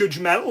to be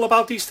judgmental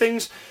about these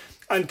things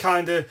and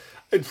kind of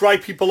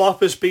write people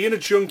off as being a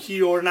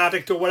junkie or an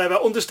addict or whatever,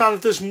 understand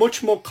that there's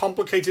much more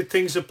complicated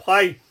things at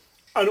play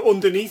and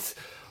underneath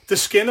the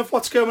skin of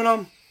what's going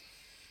on.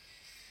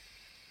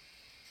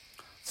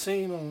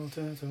 Same old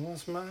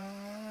was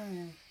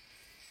mine.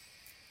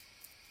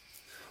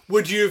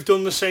 Would you have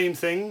done the same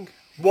thing?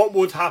 What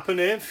would happen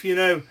if, you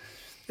know,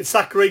 it's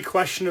that great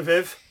question of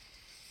if.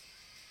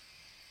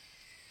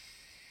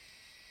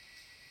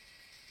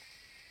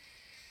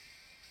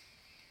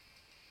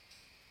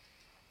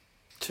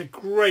 It's a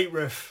great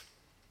riff.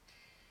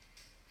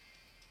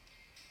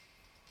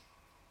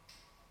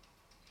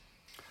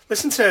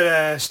 Listen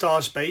to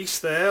Star's bass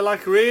there,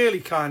 like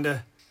really kind of.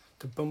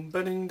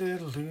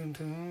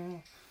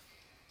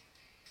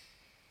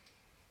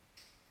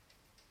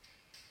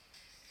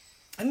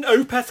 And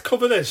Opeth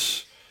cover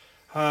this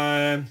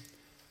on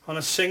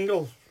a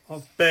single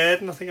of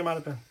Burden, I think it might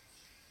have been.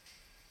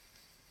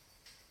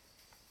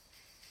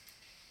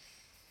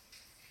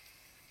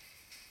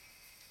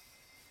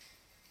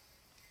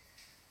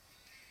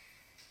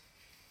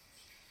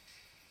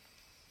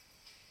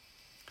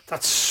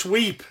 That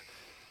sweep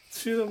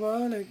through the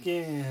one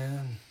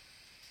again.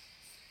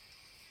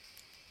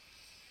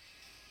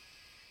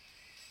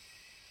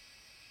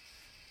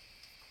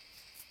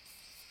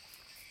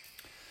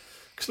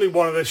 Actually,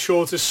 one of the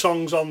shortest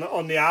songs on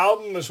the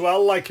album as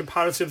well, like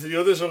comparative to the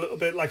others, a little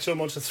bit like so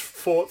much,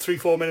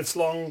 3-4 minutes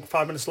long,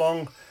 5 minutes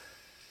long.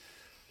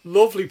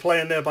 Lovely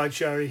playing there by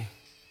Jerry.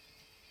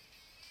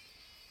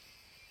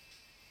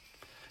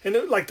 And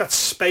it, like that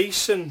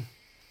space and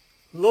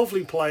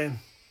lovely playing.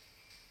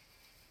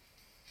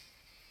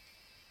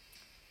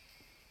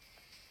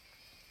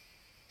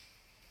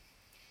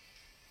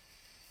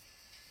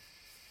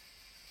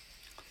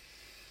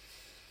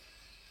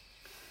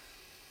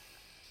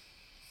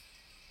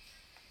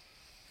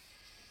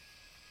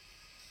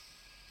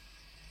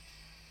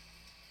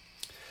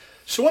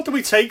 So what do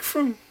we take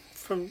from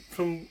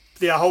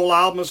the whole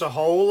album as a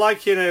whole?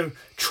 Like, you know,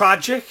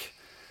 tragic,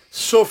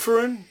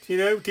 suffering, you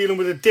know, dealing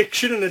with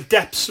addiction and the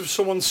depths of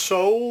someone's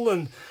soul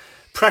and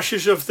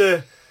pressures of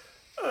their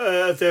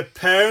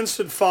parents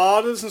and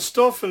fathers and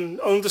stuff, and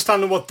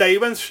understanding what they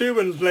went through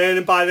and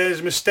learning by their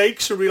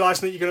mistakes and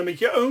realising that you're going to make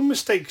your own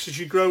mistakes as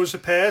you grow as a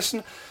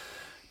person.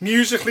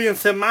 Musically and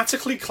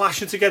thematically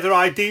clashing together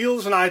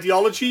ideals and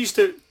ideologies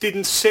that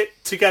didn't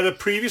sit together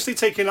previously,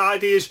 taking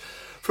ideas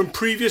from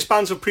previous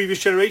bands of previous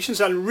generations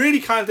and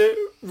really kind of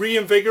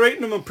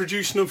reinvigorating them and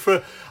producing them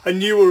for a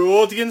newer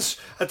audience.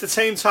 At the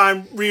same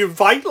time,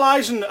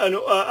 revitalising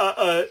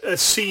a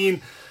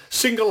scene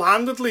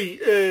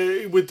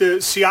single-handedly with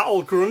the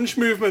Seattle grunge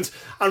movement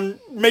and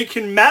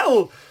making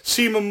metal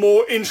seem a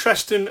more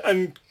interesting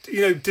and,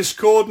 you know,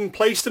 discordant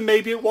place than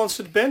maybe it once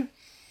had been.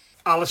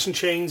 Alice in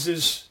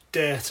Chains'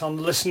 Dirt on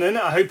listening.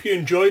 I hope you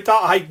enjoyed that.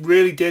 I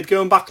really did,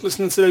 going back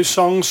listening to those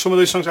songs. Some of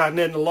those songs I hadn't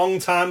heard in a long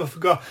time. I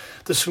forgot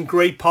there's some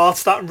great parts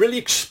of that, and really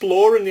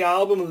exploring the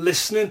album and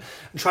listening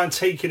and trying to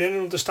take it in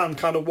and understand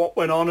kind of what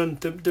went on and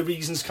the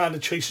reasons kind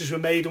of choices were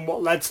made and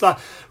what led to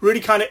that. Really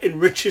kind of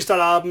enriches that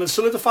album and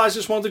solidifies it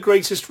as one of the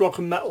greatest rock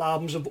and metal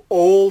albums of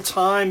all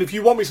time. If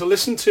you want me to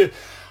listen to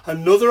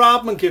another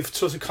album and give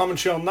sort of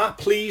commentary on that,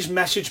 please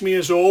message me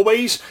as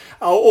always.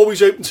 I'm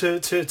always open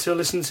to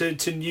listen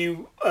to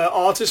new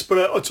artists,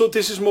 but I thought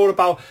this is more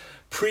about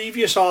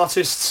previous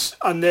artists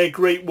and their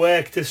great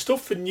work. The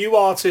stuff for new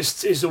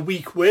artists is a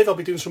week with. I'll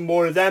be doing some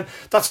more of them.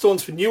 That's the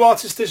ones for new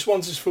artists. This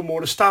one's is for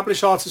more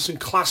established artists and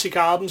classic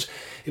albums.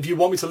 If you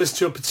want me to listen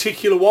to a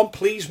particular one,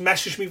 please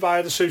message me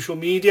via the social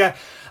media.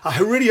 I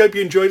really hope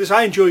you enjoyed this.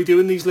 I enjoy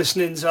doing these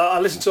listenings. I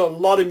listen to a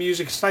lot of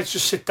music. It's nice to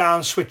just sit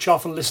down, switch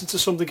off and listen to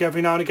something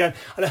every now and again.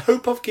 And I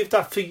hope I've given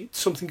that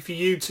something for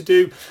you to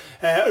do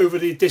over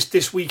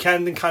this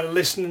weekend and kind of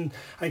listen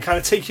and kind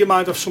of take your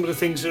mind off some of the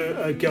things that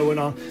are going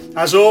on.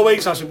 As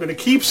always, as I'm going to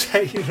keep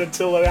saying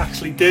until I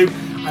actually do,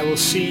 I will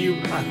see you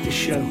at the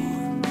show.